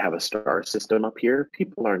really have a star system up here.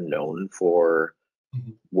 People are known for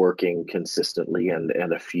working consistently, and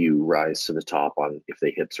a few rise to the top on if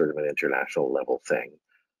they hit sort of an international level thing.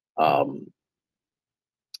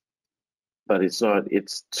 But it's not,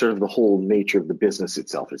 it's sort of the whole nature of the business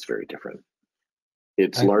itself is very different.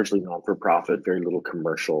 It's largely non-for-profit, very little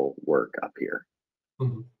commercial work up here.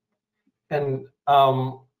 And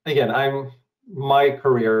again, my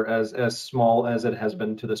career, as small as it has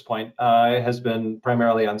been to this point, has been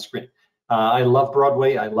primarily on screen. I love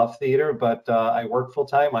Broadway, I love theater, but I work full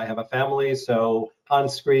time. I have a family, so on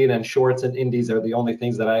screen and shorts and indies are the only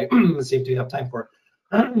things that I seem to have time for.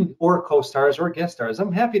 Or co-stars or guest stars.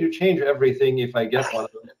 I'm happy to change everything if I guest one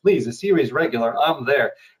of them. Please, a series regular, I'm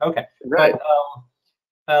there. Okay, right.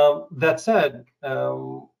 But that said,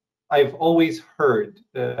 I've always heard,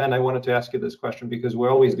 and I wanted to ask you this question because we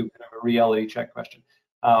always do kind of a reality check question.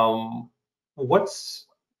 What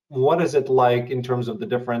is it like in terms of the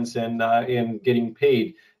difference in getting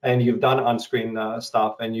paid? And you've done on-screen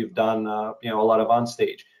stuff, and you've done a lot of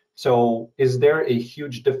on-stage. So is there a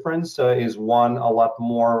huge difference? Is one a lot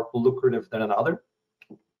more lucrative than another?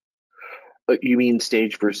 You mean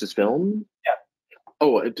stage versus film? Yeah.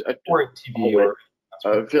 Oh, or TV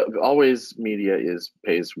always media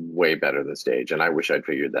pays way better than stage, and I wish I'd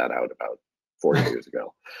figured that out about 4 years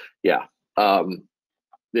ago. Yeah.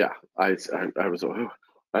 Yeah. I was. Oh,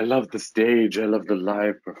 I love the stage. I love the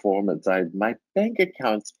live performance. My bank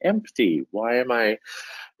account's empty. Why am I?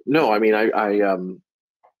 No, I mean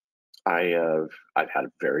I've had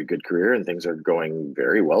a very good career and things are going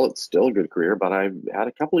very well. It's still a good career, but I've had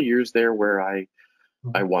a couple of years there where I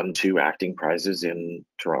won 2 acting prizes in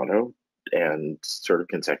Toronto, and sort of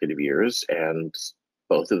consecutive years, and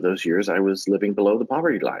both of those years I was living below the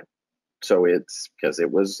poverty line. So it's because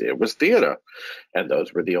it was theater, and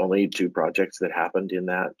those were the only 2 projects that happened in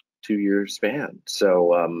that 2-year span.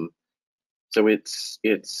 So it's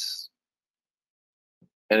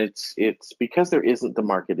because there isn't the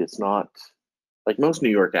market. It's not like most New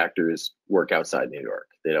York actors work outside New York.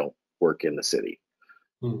 They don't work in the city.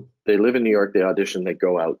 They live in New York, they audition, they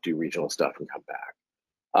go out, do regional stuff, and come back.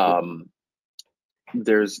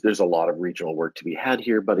 There's a lot of regional work to be had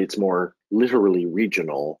here, but it's more literally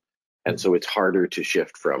regional, and so it's harder to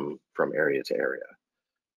shift from area to area.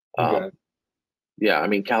 Yeah, I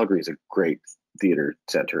mean, Calgary is a great theater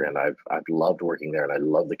center, and I've loved working there, and I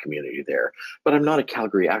love the community there. But I'm not a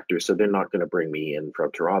Calgary actor, so they're not going to bring me in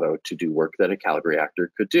from Toronto to do work that a Calgary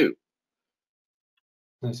actor could do.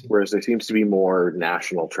 Whereas there seems to be more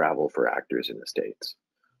national travel for actors in the States.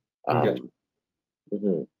 Okay,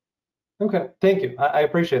 thank you. I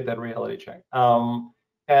appreciate that reality check.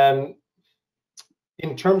 And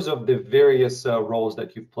in terms of the various roles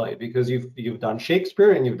that you've played, because you've done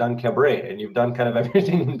Shakespeare and you've done cabaret and you've done kind of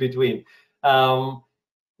everything in between.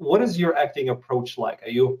 What is your acting approach like? Are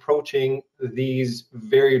you approaching these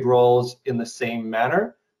varied roles in the same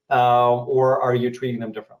manner, or are you treating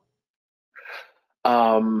them differently?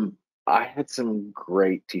 I had some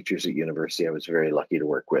great teachers at university I was very lucky to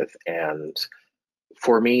work with, and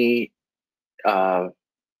for me,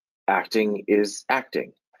 acting is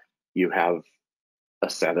acting. You have a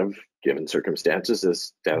set of given circumstances,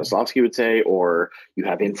 as Stanislavski would say, or you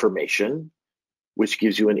have information which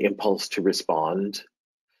gives you an impulse to respond.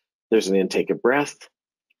 There's an intake of breath,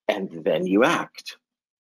 and then you act.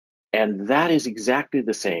 And that is exactly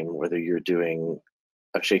the same whether you're doing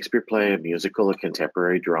a Shakespeare play, a musical, a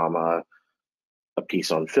contemporary drama, a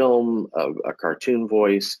piece on film, a cartoon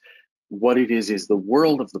voice. What it is the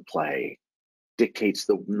world of the play dictates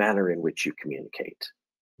the manner in which you communicate.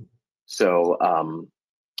 So I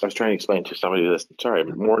was trying to explain to somebody this. Sorry,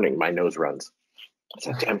 morning, my nose runs. It's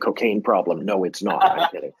a damn cocaine problem. No, it's not. I'm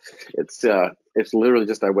kidding. It's literally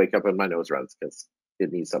just I wake up and my nose runs because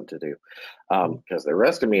it needs something to do. Because the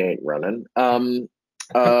rest of me ain't running. I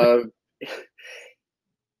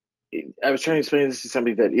was trying to explain this to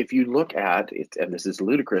somebody that if you look at it, and this is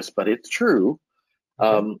ludicrous, but it's true.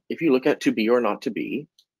 If you look at To Be or Not to Be,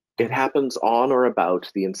 it happens on or about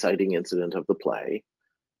the inciting incident of the play.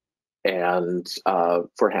 And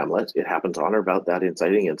for Hamlet, it happens on or about that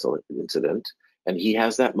inciting incident. And he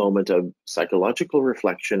has that moment of psychological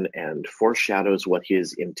reflection and foreshadows what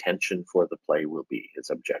his intention for the play will be, his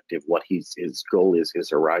objective, what his goal is, his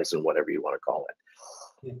horizon, whatever you want to call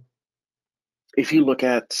it. If you look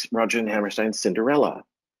at Roger and Hammerstein's Cinderella,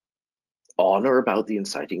 on or about the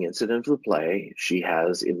inciting incident of the play, she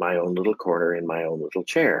has in my own little corner, in my own little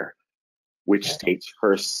chair. which states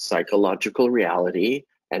her psychological reality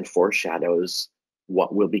and foreshadows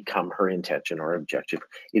what will become her intention or objective.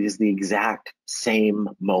 It is the exact same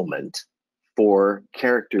moment for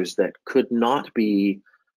characters that could not be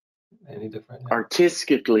any different,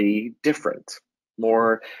 artistically different.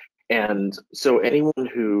 More, and so anyone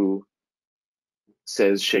who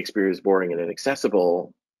says Shakespeare is boring and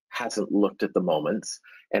inaccessible hasn't looked at the moments,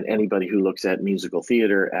 and anybody who looks at musical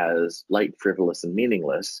theater as light, frivolous, and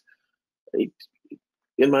meaningless,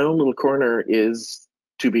 in my own little corner, is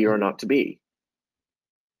to be or not to be.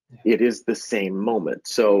 It is the same moment.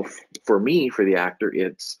 So for me, for the actor,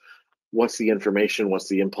 it's what's the information, what's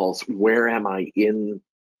the impulse, where am I in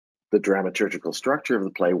the dramaturgical structure of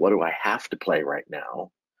the play, what do I have to play right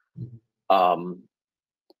now?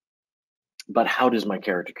 But how does my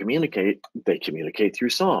character communicate? They communicate through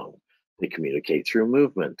song, they communicate through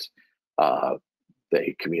movement,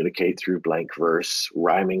 they communicate through blank verse,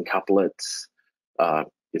 rhyming couplets.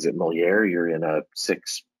 Is it Moliere? You're in a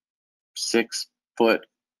six foot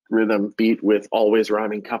rhythm beat with always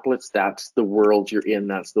rhyming couplets. That's the world you're in.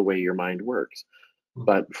 That's the way your mind works.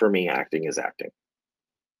 But for me, acting is acting.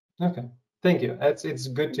 Okay, thank you. It's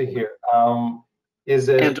good to hear. Is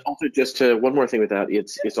it? And also, just to one more thing with that,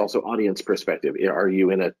 it's also audience perspective. Are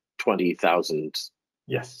you in a 20,000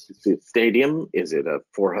 stadium? Is it a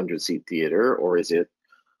 400-seat theater, or is it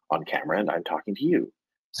on camera and I'm talking to you?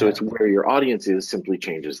 So it's where your audience is simply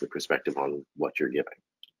changes the perspective on what you're giving.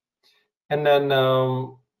 And then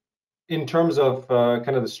in terms of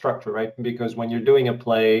kind of the structure, right? Because when you're doing a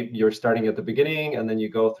play, you're starting at the beginning and then you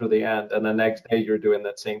go through the end, and the next day you're doing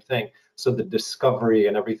that same thing. So the discovery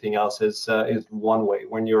and everything else is one way.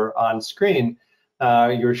 When you're on screen,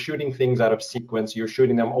 you're shooting things out of sequence. You're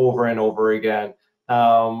shooting them over and over again.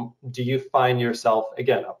 Do you find yourself,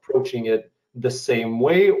 again, approaching it the same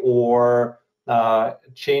way, or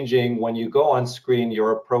changing when you go on screen,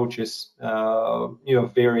 your approach is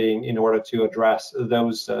varying in order to address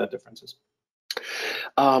those differences?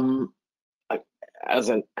 As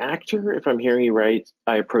an actor, if I'm hearing you right,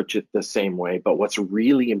 I approach it the same way. But what's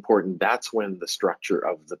really important, that's when the structure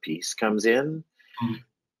of the piece comes in.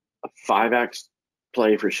 A 5-act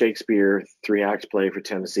play for Shakespeare, 3-act play for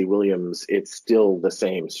Tennessee Williams, it's still the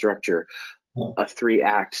same structure. A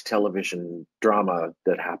 3-act television drama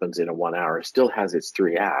that happens in a 1 hour still has its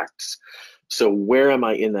 3 acts. So where am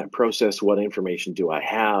I in that process? What information do I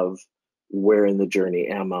have? Where in the journey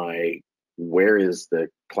am I? Where is the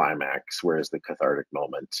climax? Where is the cathartic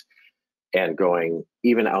moment? And going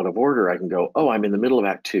even out of order, I can go, oh, I'm in the middle of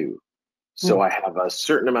Act 2. So I have a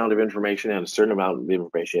certain amount of information and a certain amount of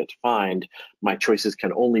information yet to find. My choices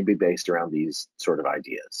can only be based around these sort of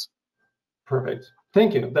ideas. Perfect.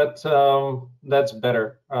 Thank you. That's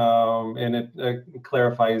better, and it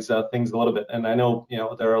clarifies things a little bit. And I know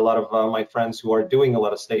there are a lot of my friends who are doing a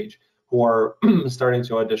lot of stage, who are starting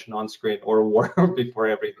to audition on screen or work before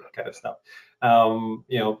every kind of stuff.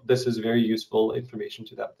 This is very useful information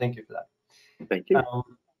to them. Thank you for that. Thank you.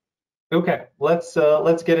 Okay, let's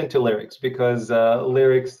get into lyrics, because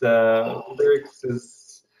lyrics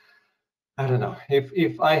is, I don't know,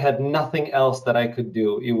 if I had nothing else that I could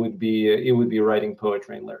do, it would be writing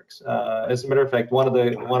poetry and lyrics. As a matter of fact, one of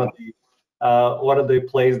the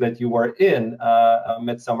plays that you were in,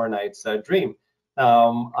 Midsummer Night's Dream,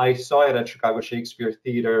 I saw it at Chicago Shakespeare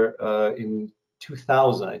Theater in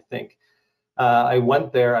 2000, I think. I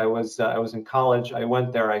went there. I was in college. I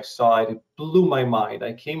went there. I saw it. It blew my mind.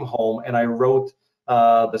 I came home and I wrote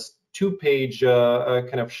this 2-page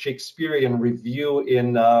kind of Shakespearean review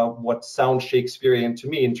in what sounds Shakespearean to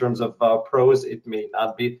me in terms of prose. It may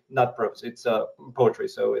not prose. It's poetry,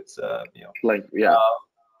 so it's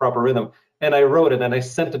proper rhythm. And I wrote it and I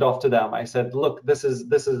sent it off to them. I said, look, this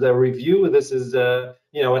is a review. This is a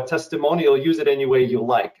testimonial. Use it any way you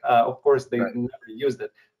like. Of course, they never used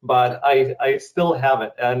it, but I still have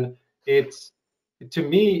it, and it's, to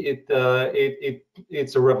me,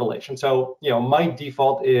 it's a revelation. So my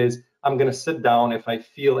default is I'm going to sit down. If I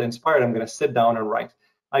feel inspired, I'm going to sit down and write.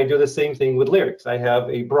 I do the same thing with lyrics. I have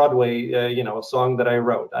a Broadway song that I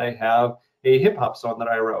wrote. I have a hip hop song that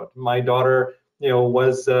I wrote. My daughter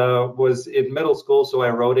was in middle school, so I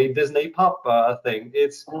wrote a Disney pop thing.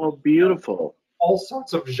 It's beautiful. All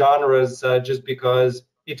sorts of genres, just because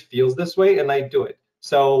it feels this way, and I do it.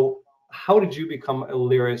 So how did you become a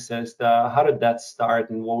lyricist? How did that start,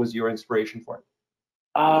 and what was your inspiration for it?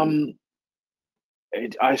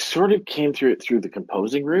 I sort of came through it through the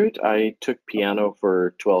composing route. I took piano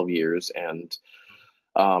for 12 years, and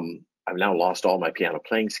I've now lost all my piano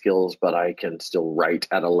playing skills, but I can still write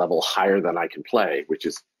at a level higher than I can play, which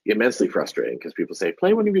is immensely frustrating because people say,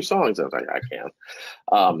 play one of your songs. I was like, I can't.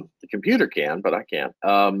 The computer can, but I can't.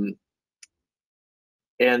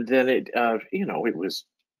 And then it, it was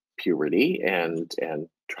puberty and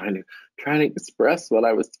trying to express what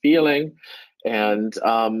I was feeling, and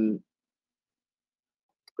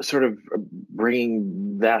sort of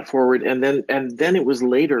bringing that forward. And then it was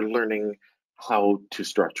later learning how to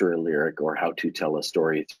structure a lyric or how to tell a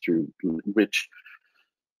story through which.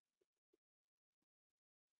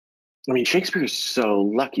 I mean, Shakespeare's so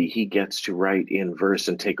lucky he gets to write in verse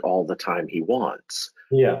and take all the time he wants.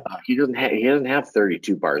 Yeah. He doesn't have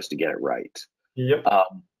 32 bars to get it right. Yep.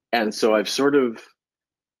 And so I sort of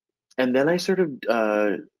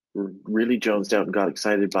really jonesed out and got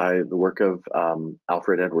excited by the work of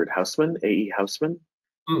Alfred Edward Houseman, A.E. Houseman.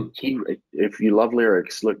 He, if you love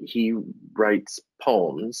lyrics, look, he writes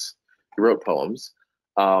poems. He wrote poems.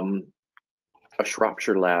 A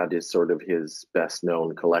Shropshire Lad is sort of his best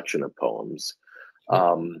known collection of poems.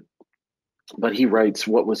 But he writes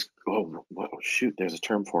there's a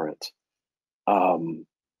term for it.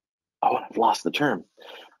 I've lost the term.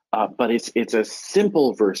 But it's a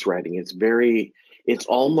simple verse writing. It's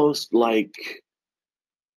almost like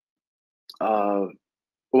how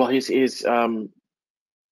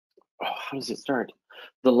does it start?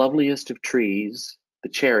 The loveliest of trees, the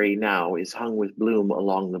cherry now is hung with bloom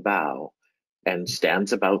along the bough, and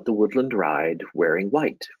stands about the woodland ride, wearing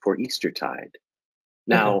white for Eastertide.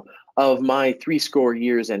 Now, of my 80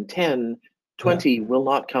 years and 10, 20 will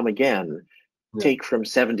not come again. Take from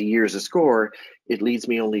 70 years a score, it leaves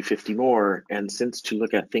me only 50 more. And since to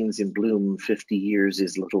look at things in bloom 50 years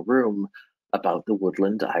is little room, about the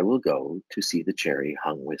woodland I will go to see the cherry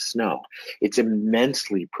hung with snow. It's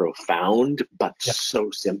immensely profound, but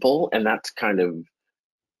so simple. And that's kind of,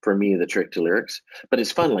 for me, the trick to lyrics. But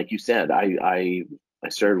it's fun, like you said. I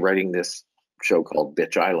started writing this show called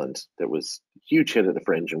Bitch Island that was a huge hit at the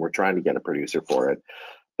Fringe, and we're trying to get a producer for it.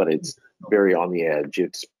 But it's very on the edge.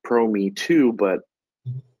 It's pro-Me Too, but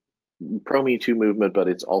pro-Me Too movement, but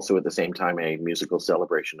it's also at the same time a musical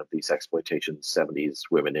celebration of these exploitation 70s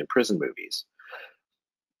women in prison movies.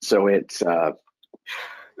 So it's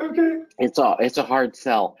it's a hard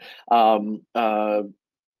sell. But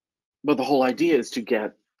the whole idea is to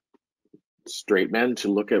get straight men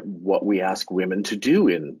to look at what we ask women to do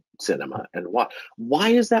in cinema, and why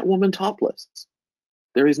is that woman topless?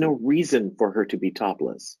 There is no reason for her to be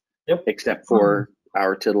topless, except for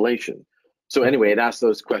our titillation. So anyway, it asks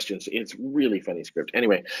those questions. It's really funny script.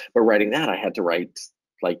 Anyway, but writing that, I had to write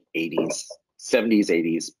like 70s,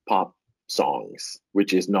 80s pop songs,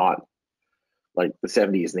 which is not like the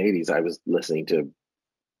 70s and 80s. I was listening to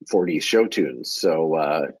 40s show tunes.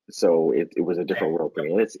 So it was a different world for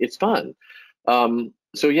me. And it's fun.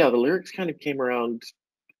 So yeah, the lyrics kind of came around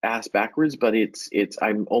ass backwards, but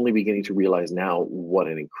I'm only beginning to realize now what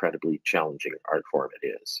an incredibly challenging art form it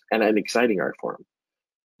is, and an exciting art form.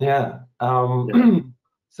 Yeah.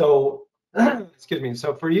 So excuse me.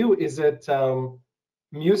 So for you, is it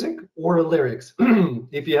music or lyrics?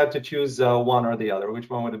 If you had to choose one or the other, which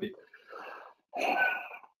one would it be?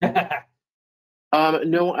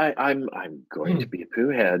 No, I'm going to be a poo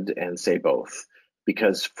head and say both,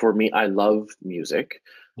 because for me, I love music,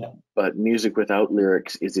 but music without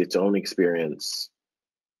lyrics is its own experience.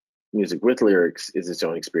 Music with lyrics is its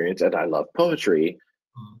own experience, and I love poetry,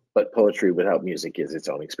 but poetry without music is its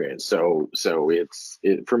own experience. So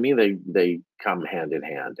for me, they come hand in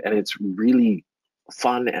hand, and it's really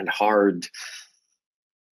fun and hard.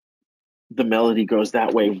 The melody goes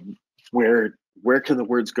that way. Where can the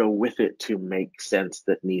words go with it to make sense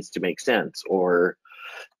that needs to make sense? Or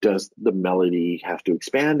does the melody have to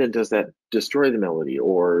expand, and does that destroy the melody?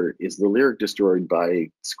 Or is the lyric destroyed by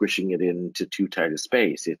squishing it into too tight a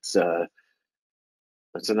space? It's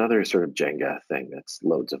another sort of Jenga thing that's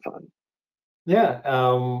loads of fun. Yeah,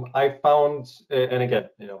 I found, and again,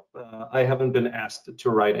 I haven't been asked to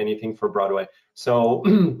write anything for Broadway. So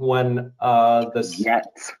when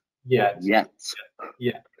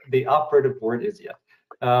the operative word is yet.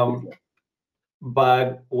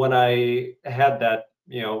 But when I had that,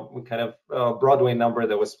 kind of Broadway number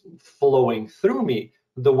that was flowing through me,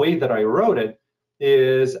 the way that I wrote it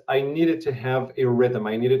is I needed to have a rhythm.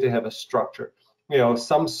 I needed to have a structure.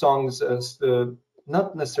 Some songs,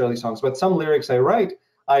 not necessarily songs, but some lyrics I write,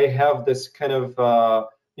 I have this kind of, a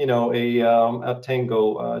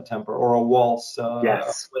tango tempo or a waltz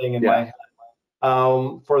playing in my head.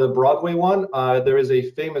 For the Broadway one, there is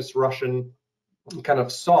a famous Russian kind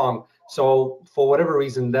of song. So for whatever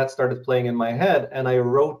reason, that started playing in my head, and I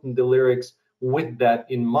wrote the lyrics with that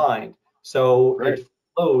in mind. So it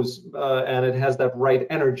flows, and it has that right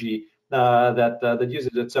energy that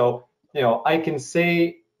uses it. So I can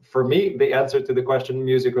say for me, the answer to the question,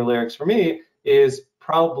 music or lyrics, for me is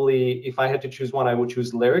probably, if I had to choose one, I would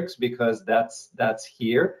choose lyrics, because that's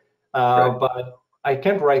here. Right. But I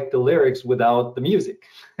can't write the lyrics without the music,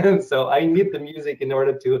 and so I need the music in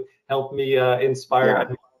order to help me inspire.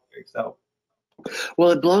 Yeah. So.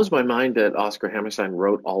 Well, it blows my mind that Oscar Hammerstein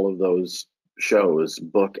wrote all of those shows,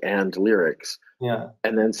 book and lyrics, Yeah.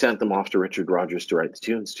 and then sent them off to Richard Rodgers to write the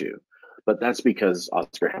tunes to. But that's because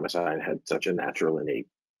Oscar Hammerstein had such a natural, innate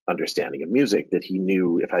understanding of music that he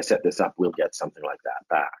knew, if I set this up, we'll get something like that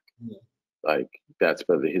back. Yeah. Like, that's,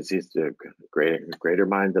 but he's a greater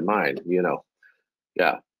mind than mine,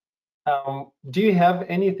 Yeah. Do you have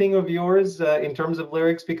anything of yours in terms of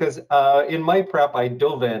lyrics? Because in my prep, I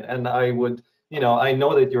dove in, and I would, I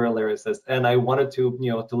know that you're a lyricist, and I wanted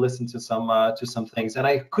to, to listen to some things, and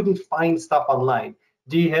I couldn't find stuff online.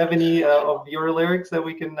 Do you have any of your lyrics that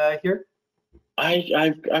we can hear?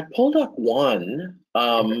 I pulled up one,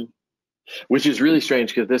 which is really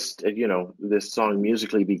strange, because this song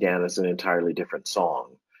musically began as an entirely different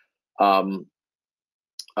song. Um,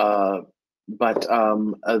 but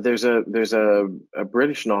there's a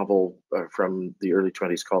British novel from the early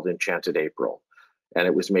 20s called Enchanted April, and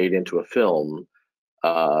it was made into a film,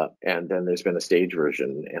 and then there's been a stage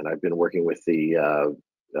version, and I've been working with the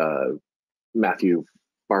Matthew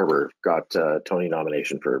Barber got a Tony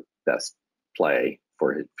nomination for Best Play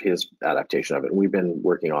for his adaptation of it. And we've been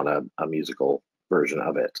working on a musical version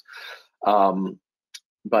of it.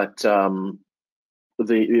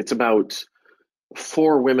 It's about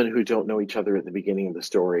four women who don't know each other at the beginning of the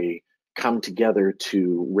story come together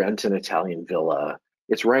to rent an Italian villa.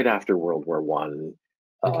 It's right after World War One.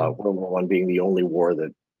 Okay. World War One being the only war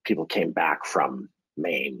that people came back from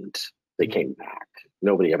maimed. They came back.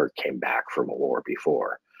 Nobody ever came back from a war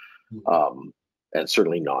before, and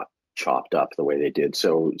certainly not chopped up the way they did.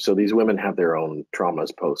 So these women have their own traumas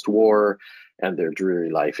post-war and their dreary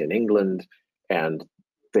life in England, and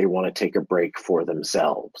they want to take a break for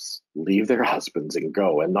themselves, leave their husbands and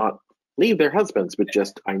go, and not leave their husbands, but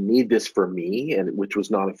just, I need this for me, and which was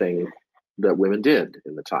not a thing that women did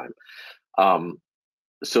in the time.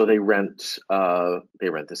 So they rent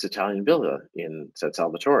this Italian villa in San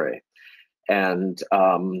Salvatore. And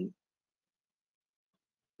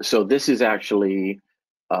so this is actually,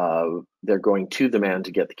 they're going to the man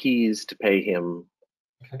to get the keys to pay him.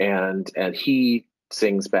 Okay. And he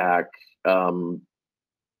sings back,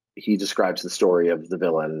 he describes the story of the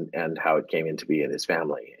villain and how it came into be in his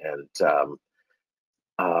family. And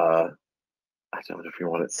I don't know if you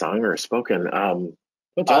want it sung or spoken.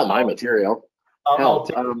 It's all my material. I'll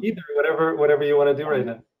take either, whatever you want to do right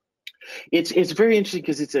now. It's very interesting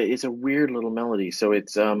because it's a weird little melody. So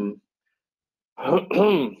it's San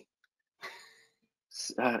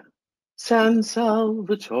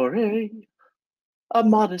Salvatore, a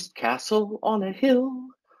modest castle on a hill,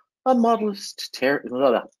 a modest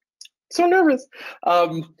so nervous.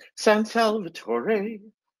 San Salvatore,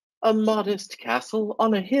 a modest castle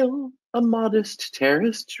on a hill, a modest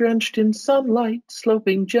terrace drenched in sunlight,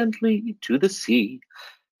 sloping gently to the sea.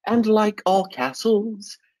 And like all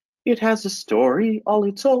castles, it has a story all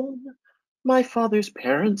its own. My father's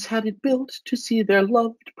parents had it built to see their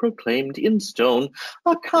loved proclaimed in stone,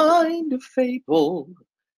 a kind of fable,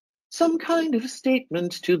 some kind of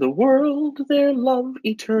statement to the world, their love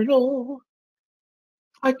eternal.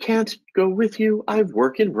 I can't go with you, I've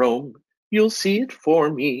work in Rome, you'll see it for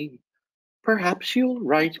me. Perhaps you'll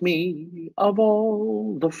write me of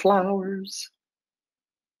all the flowers.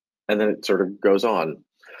 And then it sort of goes on.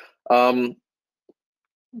 A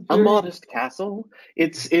modest castle.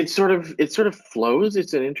 It sort of flows.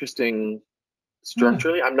 It's an interesting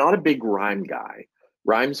structurally. I'm not a big rhyme guy.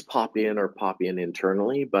 Rhymes pop in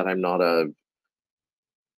internally, but I'm not a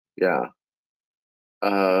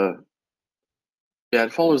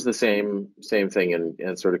it follows the same thing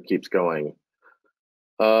and sort of keeps going.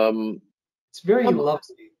 It's very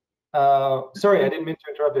lovely. Sorry, I didn't mean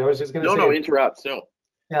to interrupt you. I was just going to say. No, interrupt. No.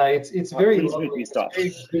 Yeah, it's very lovely. It's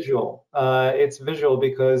very visual. It's visual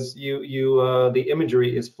because the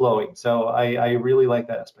imagery is flowing. So I really like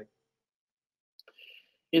that aspect.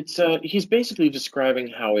 It's he's basically describing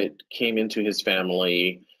how it came into his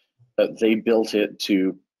family. They built it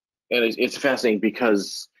to, and it's fascinating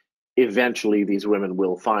because eventually these women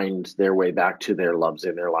will find their way back to their loves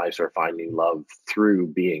in their lives or finding love through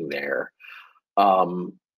being there.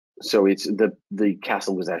 So it's the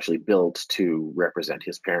castle was actually built to represent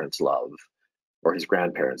his parents' love or his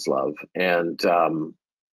grandparents' love, and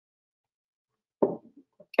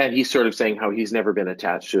he's sort of saying how he's never been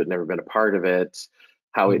attached to it, never been a part of it,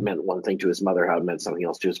 how it meant one thing to his mother, how it meant something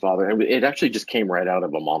else to his father. And it actually just came right out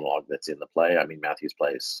of a monologue that's in the play. I mean, Matthew's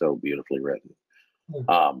play is so beautifully written.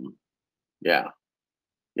 Yeah.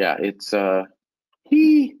 Yeah, it's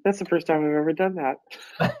that's the first time I've ever done that.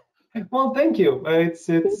 Well, thank you. It's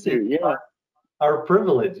Yeah. our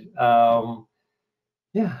privilege.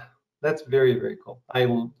 Yeah, that's very, very cool. I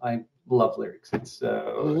love lyrics. It's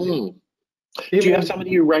Do you have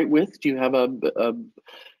somebody you write with? Do you have a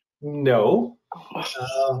no?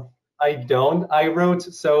 I don't. I wrote,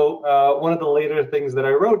 so one of the later things that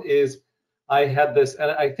I wrote is I had this,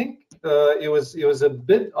 and I think it was a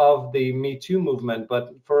bit of the Me Too movement,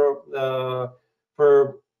 but for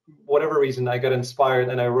whatever reason I got inspired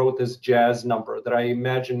and I wrote this jazz number that I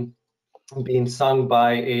imagine being sung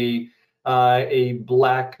by a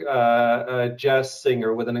black jazz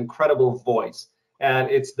singer with an incredible voice.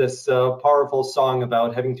 And it's this powerful song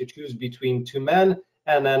about having to choose between two men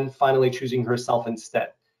and then finally choosing herself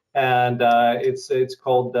instead. And it's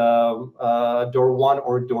called Door One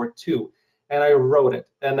or Door Two. And I wrote it,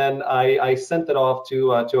 and then I sent it off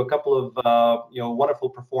to a couple of wonderful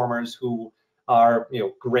performers who are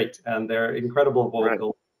great, and they're incredible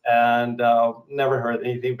vocal. Right. And never heard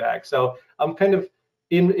anything back. So I'm kind of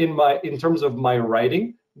in terms of my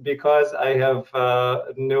writing, because I have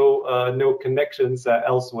no connections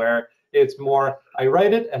elsewhere. It's more I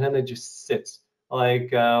write it and then it just sits like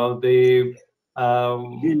the.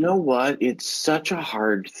 You know what? It's such a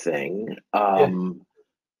hard thing.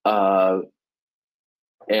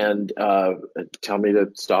 And tell me to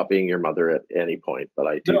stop being your mother at any point, but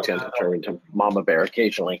I do tend to turn into Mama Bear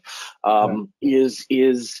occasionally. We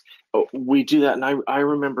do that, and I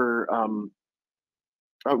remember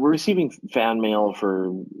we're receiving fan mail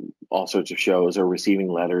for all sorts of shows, or receiving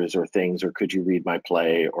letters or things, or could you read my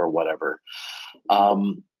play or whatever. I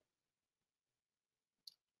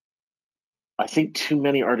think too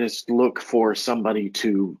many artists look for somebody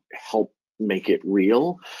to help make it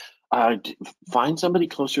real. Find somebody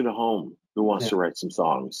closer to home who wants to write some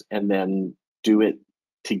songs, and then do it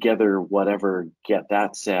together, whatever, get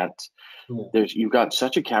that set. You've got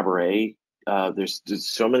such a cabaret. There's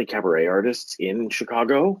so many cabaret artists in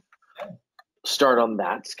Chicago. Start on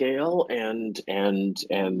that scale and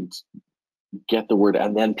get the word,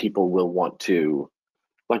 and then people will want to,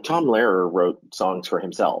 like Tom Lehrer wrote songs for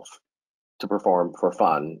himself to perform for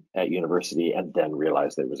fun at university, and then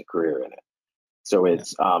realized there was a career in it. So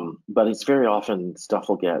it's but it's very often stuff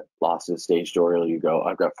will get lost at a stage door. You go,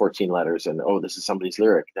 I've got 14 letters, and this is somebody's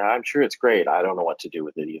lyric. I'm sure it's great. I don't know what to do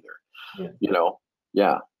with it either.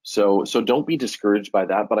 So don't be discouraged by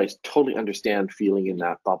that, but I totally understand feeling in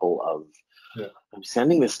that bubble of I'm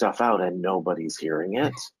sending this stuff out and nobody's hearing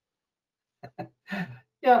it.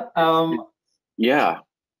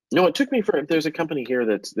 No, it took me there's a company here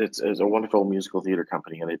that's a wonderful musical theater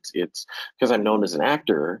company, and it's because I'm known as an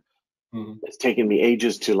actor. It's taken me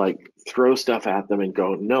ages to like throw stuff at them and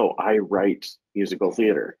go, no, I write musical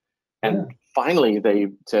theater. And finally they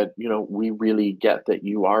said, we really get that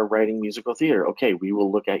you are writing musical theater. Okay, we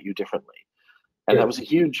will look at you differently. And that was a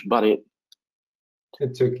huge, but it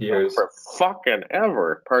took years. For fucking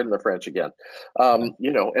ever, pardon the French again. And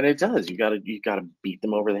it does. You gotta beat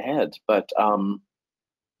them over the head. But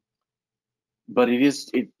it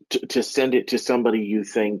is to send it to somebody you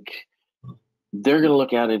think they're going to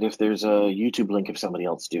look at it if there's a YouTube link of somebody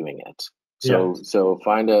else doing it. So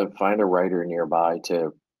find a writer nearby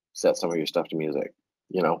to set some of your stuff to music,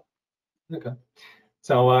 Okay.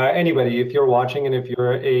 So anybody, if you're watching and if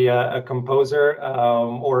you're a composer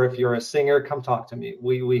or if you're a singer, come talk to me.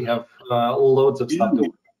 We have loads of stuff to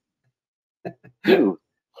work. Dude,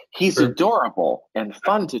 he's adorable and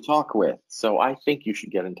fun to talk with. So I think you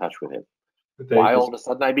should get in touch with him. Why all of a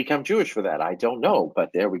sudden I become Jewish for that, I don't know,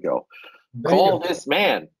 but there we go. Call this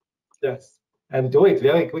man. Yes, and do it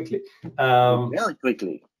very quickly. Very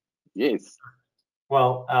quickly. Yes.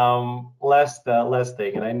 Well, last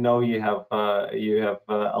thing, and I know you have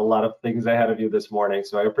a lot of things ahead of you this morning,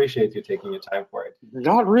 so I appreciate you taking your time for it.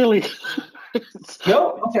 Not really.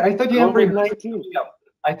 No, okay. I thought you have rehearsal.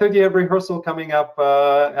 I thought you have rehearsal coming up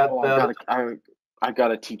I've got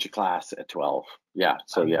to teach a class at 12. Yeah,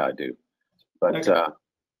 so yeah, I do. But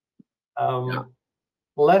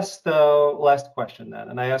last question then,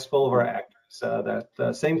 and I ask all of our actors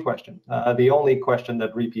that same question. The only question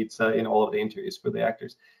that repeats in all of the interviews for the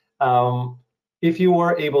actors. If you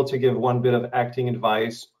were able to give one bit of acting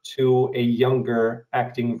advice to a younger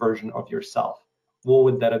acting version of yourself, what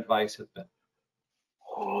would that advice have been?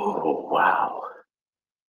 Oh, wow.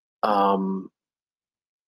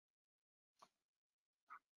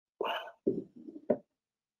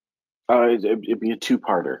 It'd be a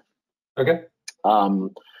two-parter. Okay.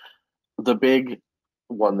 The big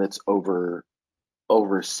one that's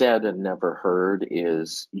oversaid and never heard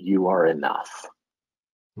is "you are enough."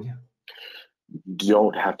 Yeah. You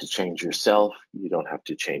don't have to change yourself. You don't have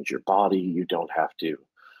to change your body. You don't have to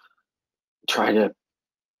try to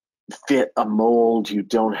fit a mold. You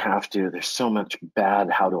don't have to. There's so much bad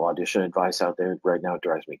how to audition advice out there right now. It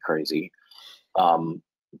drives me crazy. I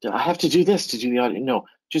have to do this to do the audition. No,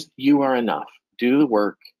 just you are enough. Do the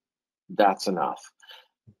work. That's enough.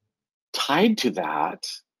 Tied to that,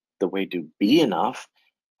 the way to be enough,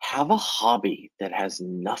 have a hobby that has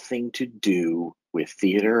nothing to do with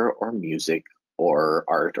theater or music or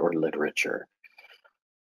art or literature.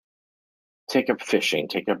 Take up fishing,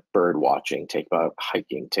 take up bird watching, take up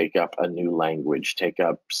hiking, take up a new language, take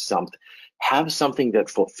up something. Have something that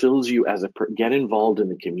fulfills you as get involved in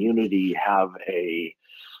the community, have a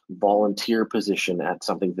volunteer position at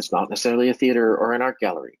something that's not necessarily a theater or an art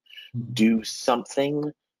gallery. Do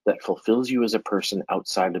something that fulfills you as a person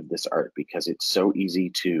outside of this art, because it's so easy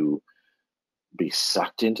to be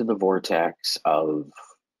sucked into the vortex of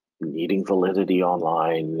needing validity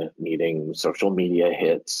online, needing social media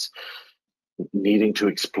hits, needing to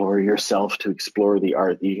explore yourself, to explore the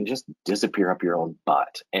art. You can just disappear up your own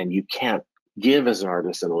butt, and you can't give as an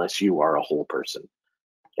artist unless you are a whole person.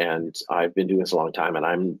 And I've been doing this a long time, and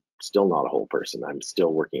I'm still not a whole person. I'm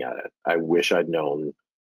still working at it. I wish I'd known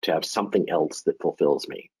to have something else that fulfills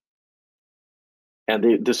me.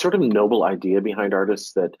 And the sort of noble idea behind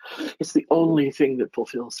artists that it's the only thing that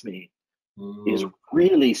fulfills me is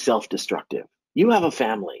really self-destructive. You have a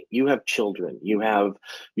family, you have children, you have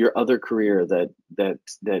your other career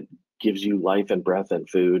that gives you life and breath and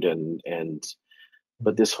food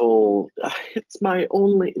but this whole it's my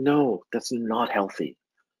only, no, that's not healthy.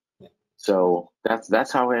 So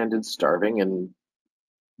that's how I ended starving and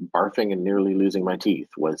barfing and nearly losing my teeth,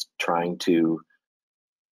 was trying to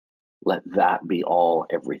let that be all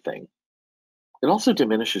everything. It also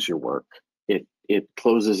diminishes your work. It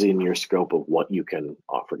closes in your scope of what you can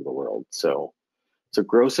offer to the world. So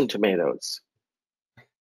grow some tomatoes.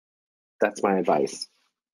 That's my advice.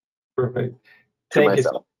 Perfect. To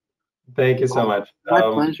myself. Thank you so much. My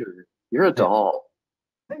pleasure. You're a doll.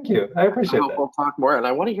 Thank you. I appreciate that. We'll talk more, and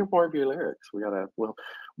I want to hear more of your lyrics.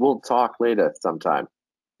 We'll talk later sometime.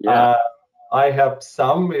 Yeah. I have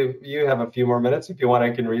some. If you have a few more minutes, if you want, I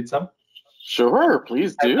can read some. Sure,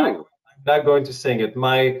 please do. I'm not going to sing it.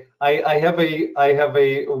 I have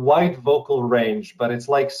a wide vocal range, but it's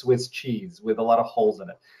like Swiss cheese with a lot of holes in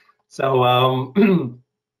it. So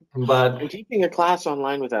but I'm teaching a class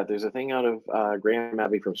online with that. There's a thing out of Graham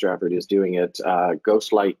Abbey from Stratford is doing it,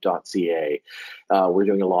 ghostlight.ca. We're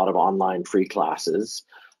doing a lot of online free classes.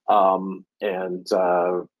 And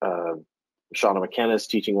Shauna McKenna is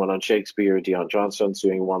teaching one on Shakespeare. Dion Johnston's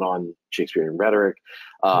doing one on Shakespeare and rhetoric.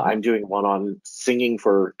 I'm doing one on singing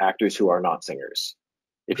for actors who are not singers.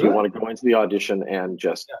 If you want to go into the audition and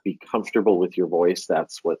just be comfortable with your voice,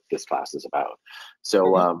 that's what this class is about.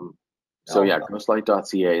 So yeah,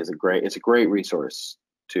 ghostlight.ca is a great resource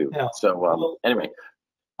too. Yeah. So anyway,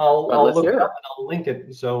 I'll look it up and I'll link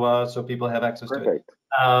it so people have access to it.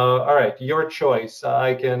 All right, your choice.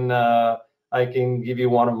 I can give you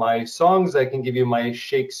one of my songs. I can give you my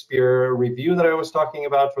Shakespeare review that I was talking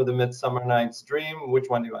about for the Midsummer Night's Dream. Which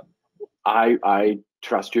one do you want? I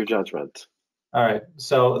trust your judgment. All right.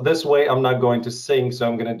 So this way, I'm not going to sing. So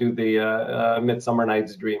I'm going to do the Midsummer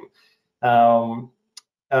Night's Dream.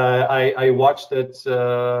 I watched it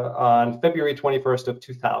on February 21st of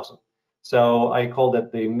 2000. So I called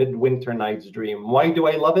it the Midwinter Night's Dream. Why do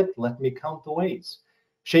I love it? Let me count the ways.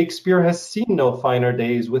 Shakespeare has seen no finer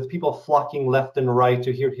days, with people flocking left and right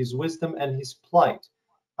to hear his wisdom and his plight.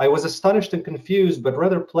 I was astonished and confused, but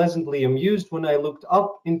rather pleasantly amused when I looked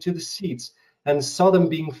up into the seats and saw them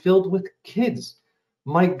being filled with kids.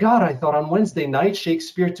 My God, I thought on Wednesday night,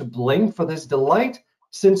 Shakespeare to blame for this delight?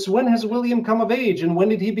 Since when has William come of age, and when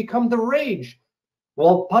did he become the rage?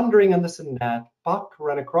 While pondering on this and that, Puck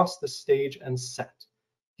ran across the stage and sat.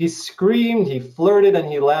 He screamed, he flirted, and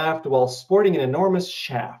he laughed while sporting an enormous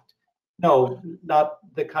shaft. No, not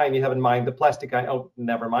the kind you have in mind, the plastic kind. Oh,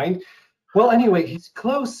 never mind. Well, anyway, his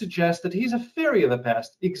clothes suggest that he's a fairy of the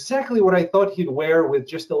past, exactly what I thought he'd wear with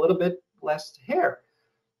just a little bit less hair.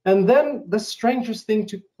 And then the strangest thing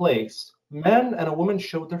took place. Man and a woman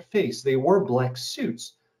showed their face. They wore black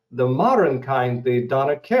suits. The modern kind, the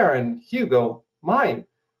Donna Karan, Hugo, mine.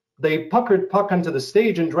 They puckered Puck onto the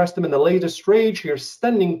stage and dressed him in the latest rage. Here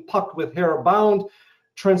standing Puck with hair bound,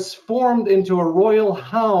 transformed into a royal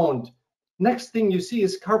hound. Next thing you see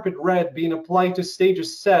is carpet red being applied to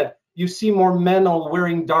stages set. You see more men all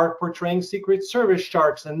wearing dark, portraying Secret Service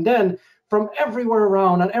sharks. And then From everywhere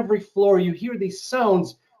around, on every floor, you hear these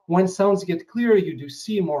sounds. When sounds get clearer, you do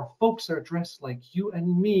see more folks are dressed like you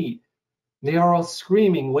and me. They are all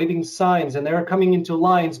screaming, waving signs, and they are coming into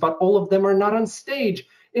lines, but all of them are not on stage.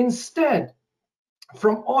 Instead,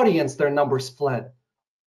 from audience, their numbers fled.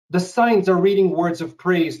 The signs are reading words of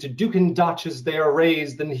praise. To Duke and Duchess they are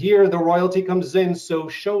raised, and here the royalty comes in, so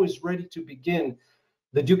show is ready to begin.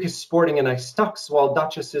 The Duke is sporting a nice tux, while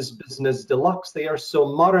Duchess is business deluxe. They are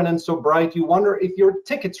so modern and so bright, you wonder if your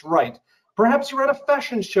ticket's right. Perhaps you're at a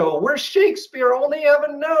fashion show where Shakespeare only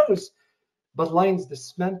heaven knows. But lines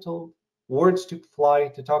dismantled, words took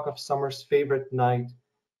flight to talk of summer's favorite night.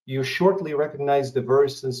 You shortly recognized the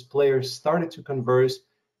verse as players started to converse.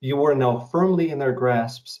 You were now firmly in their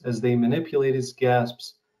grasps as they manipulate his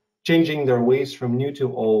gasps, changing their ways from new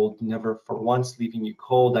to old, never for once leaving you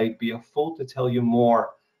cold. I'd be a fool to tell you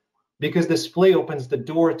more, because this play opens the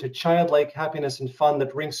door to childlike happiness and fun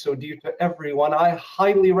that rings so dear to everyone. I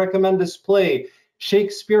highly recommend this play.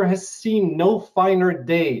 Shakespeare has seen no finer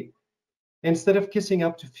day. Instead of kissing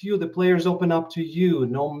up to few, the players open up to you.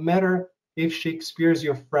 No matter if Shakespeare's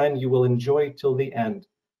your friend, you will enjoy till the end.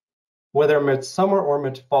 Whether midsummer or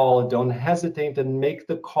mid-fall, don't hesitate and make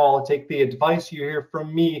the call. Take the advice you hear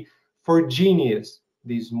from me. For genius,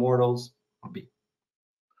 these mortals be.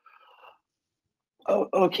 Oh,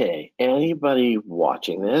 okay, anybody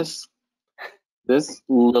watching this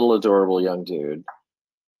little adorable young dude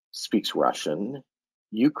speaks Russian,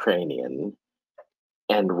 Ukrainian,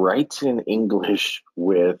 and writes in English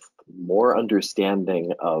with more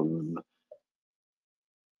understanding of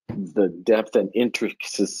the depth and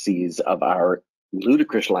intricacies of our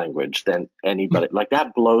ludicrous language than anybody. Like,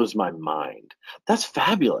 that blows my mind. That's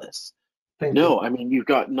fabulous. Thank you. I mean, you've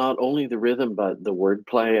got not only the rhythm, but the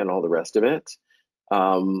wordplay and all the rest of it.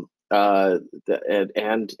 And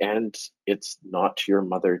it's not your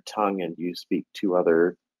mother tongue, and you speak two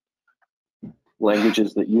other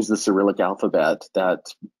languages that use the Cyrillic alphabet.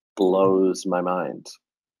 That blows my mind.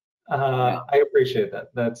 I appreciate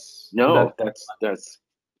that. That's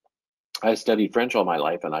I studied French all my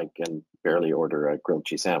life, and I can barely order a grilled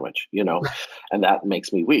cheese sandwich, and that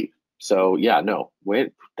makes me weep. So yeah, no,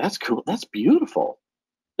 wait, that's cool. That's beautiful.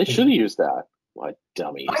 They should have used that. What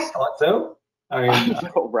dummies. I thought so. I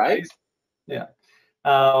know, right? Yeah.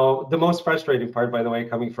 The most frustrating part, by the way,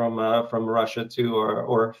 coming from Russia too,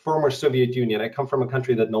 or former Soviet Union. I come from a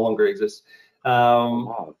country that no longer exists.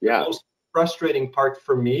 Yeah. The most frustrating part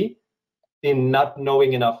for me in not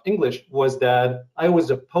knowing enough English was that I was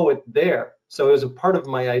a poet there. So it was a part of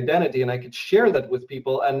my identity, and I could share that with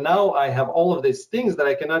people. And now I have all of these things that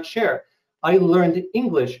I cannot share. I learned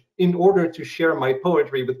English in order to share my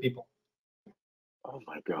poetry with people. Oh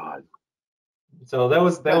my God. So that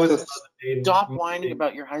was Stop whining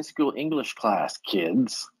about your high school English class,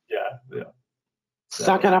 kids. Yeah.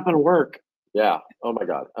 Suck it up and work. Yeah. Oh my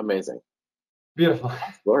God. Amazing. Beautiful.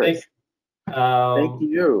 Thank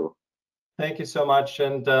you. Thank you so much,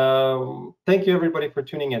 and thank you everybody for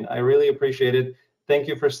tuning in. I really appreciate it. Thank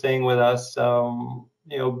you for staying with us.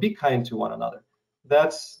 Be kind to one another.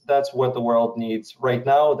 That's what the world needs right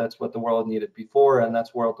now. That's what the world needed before, and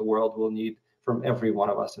that's what the world will need from every one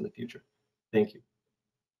of us in the future. Thank you.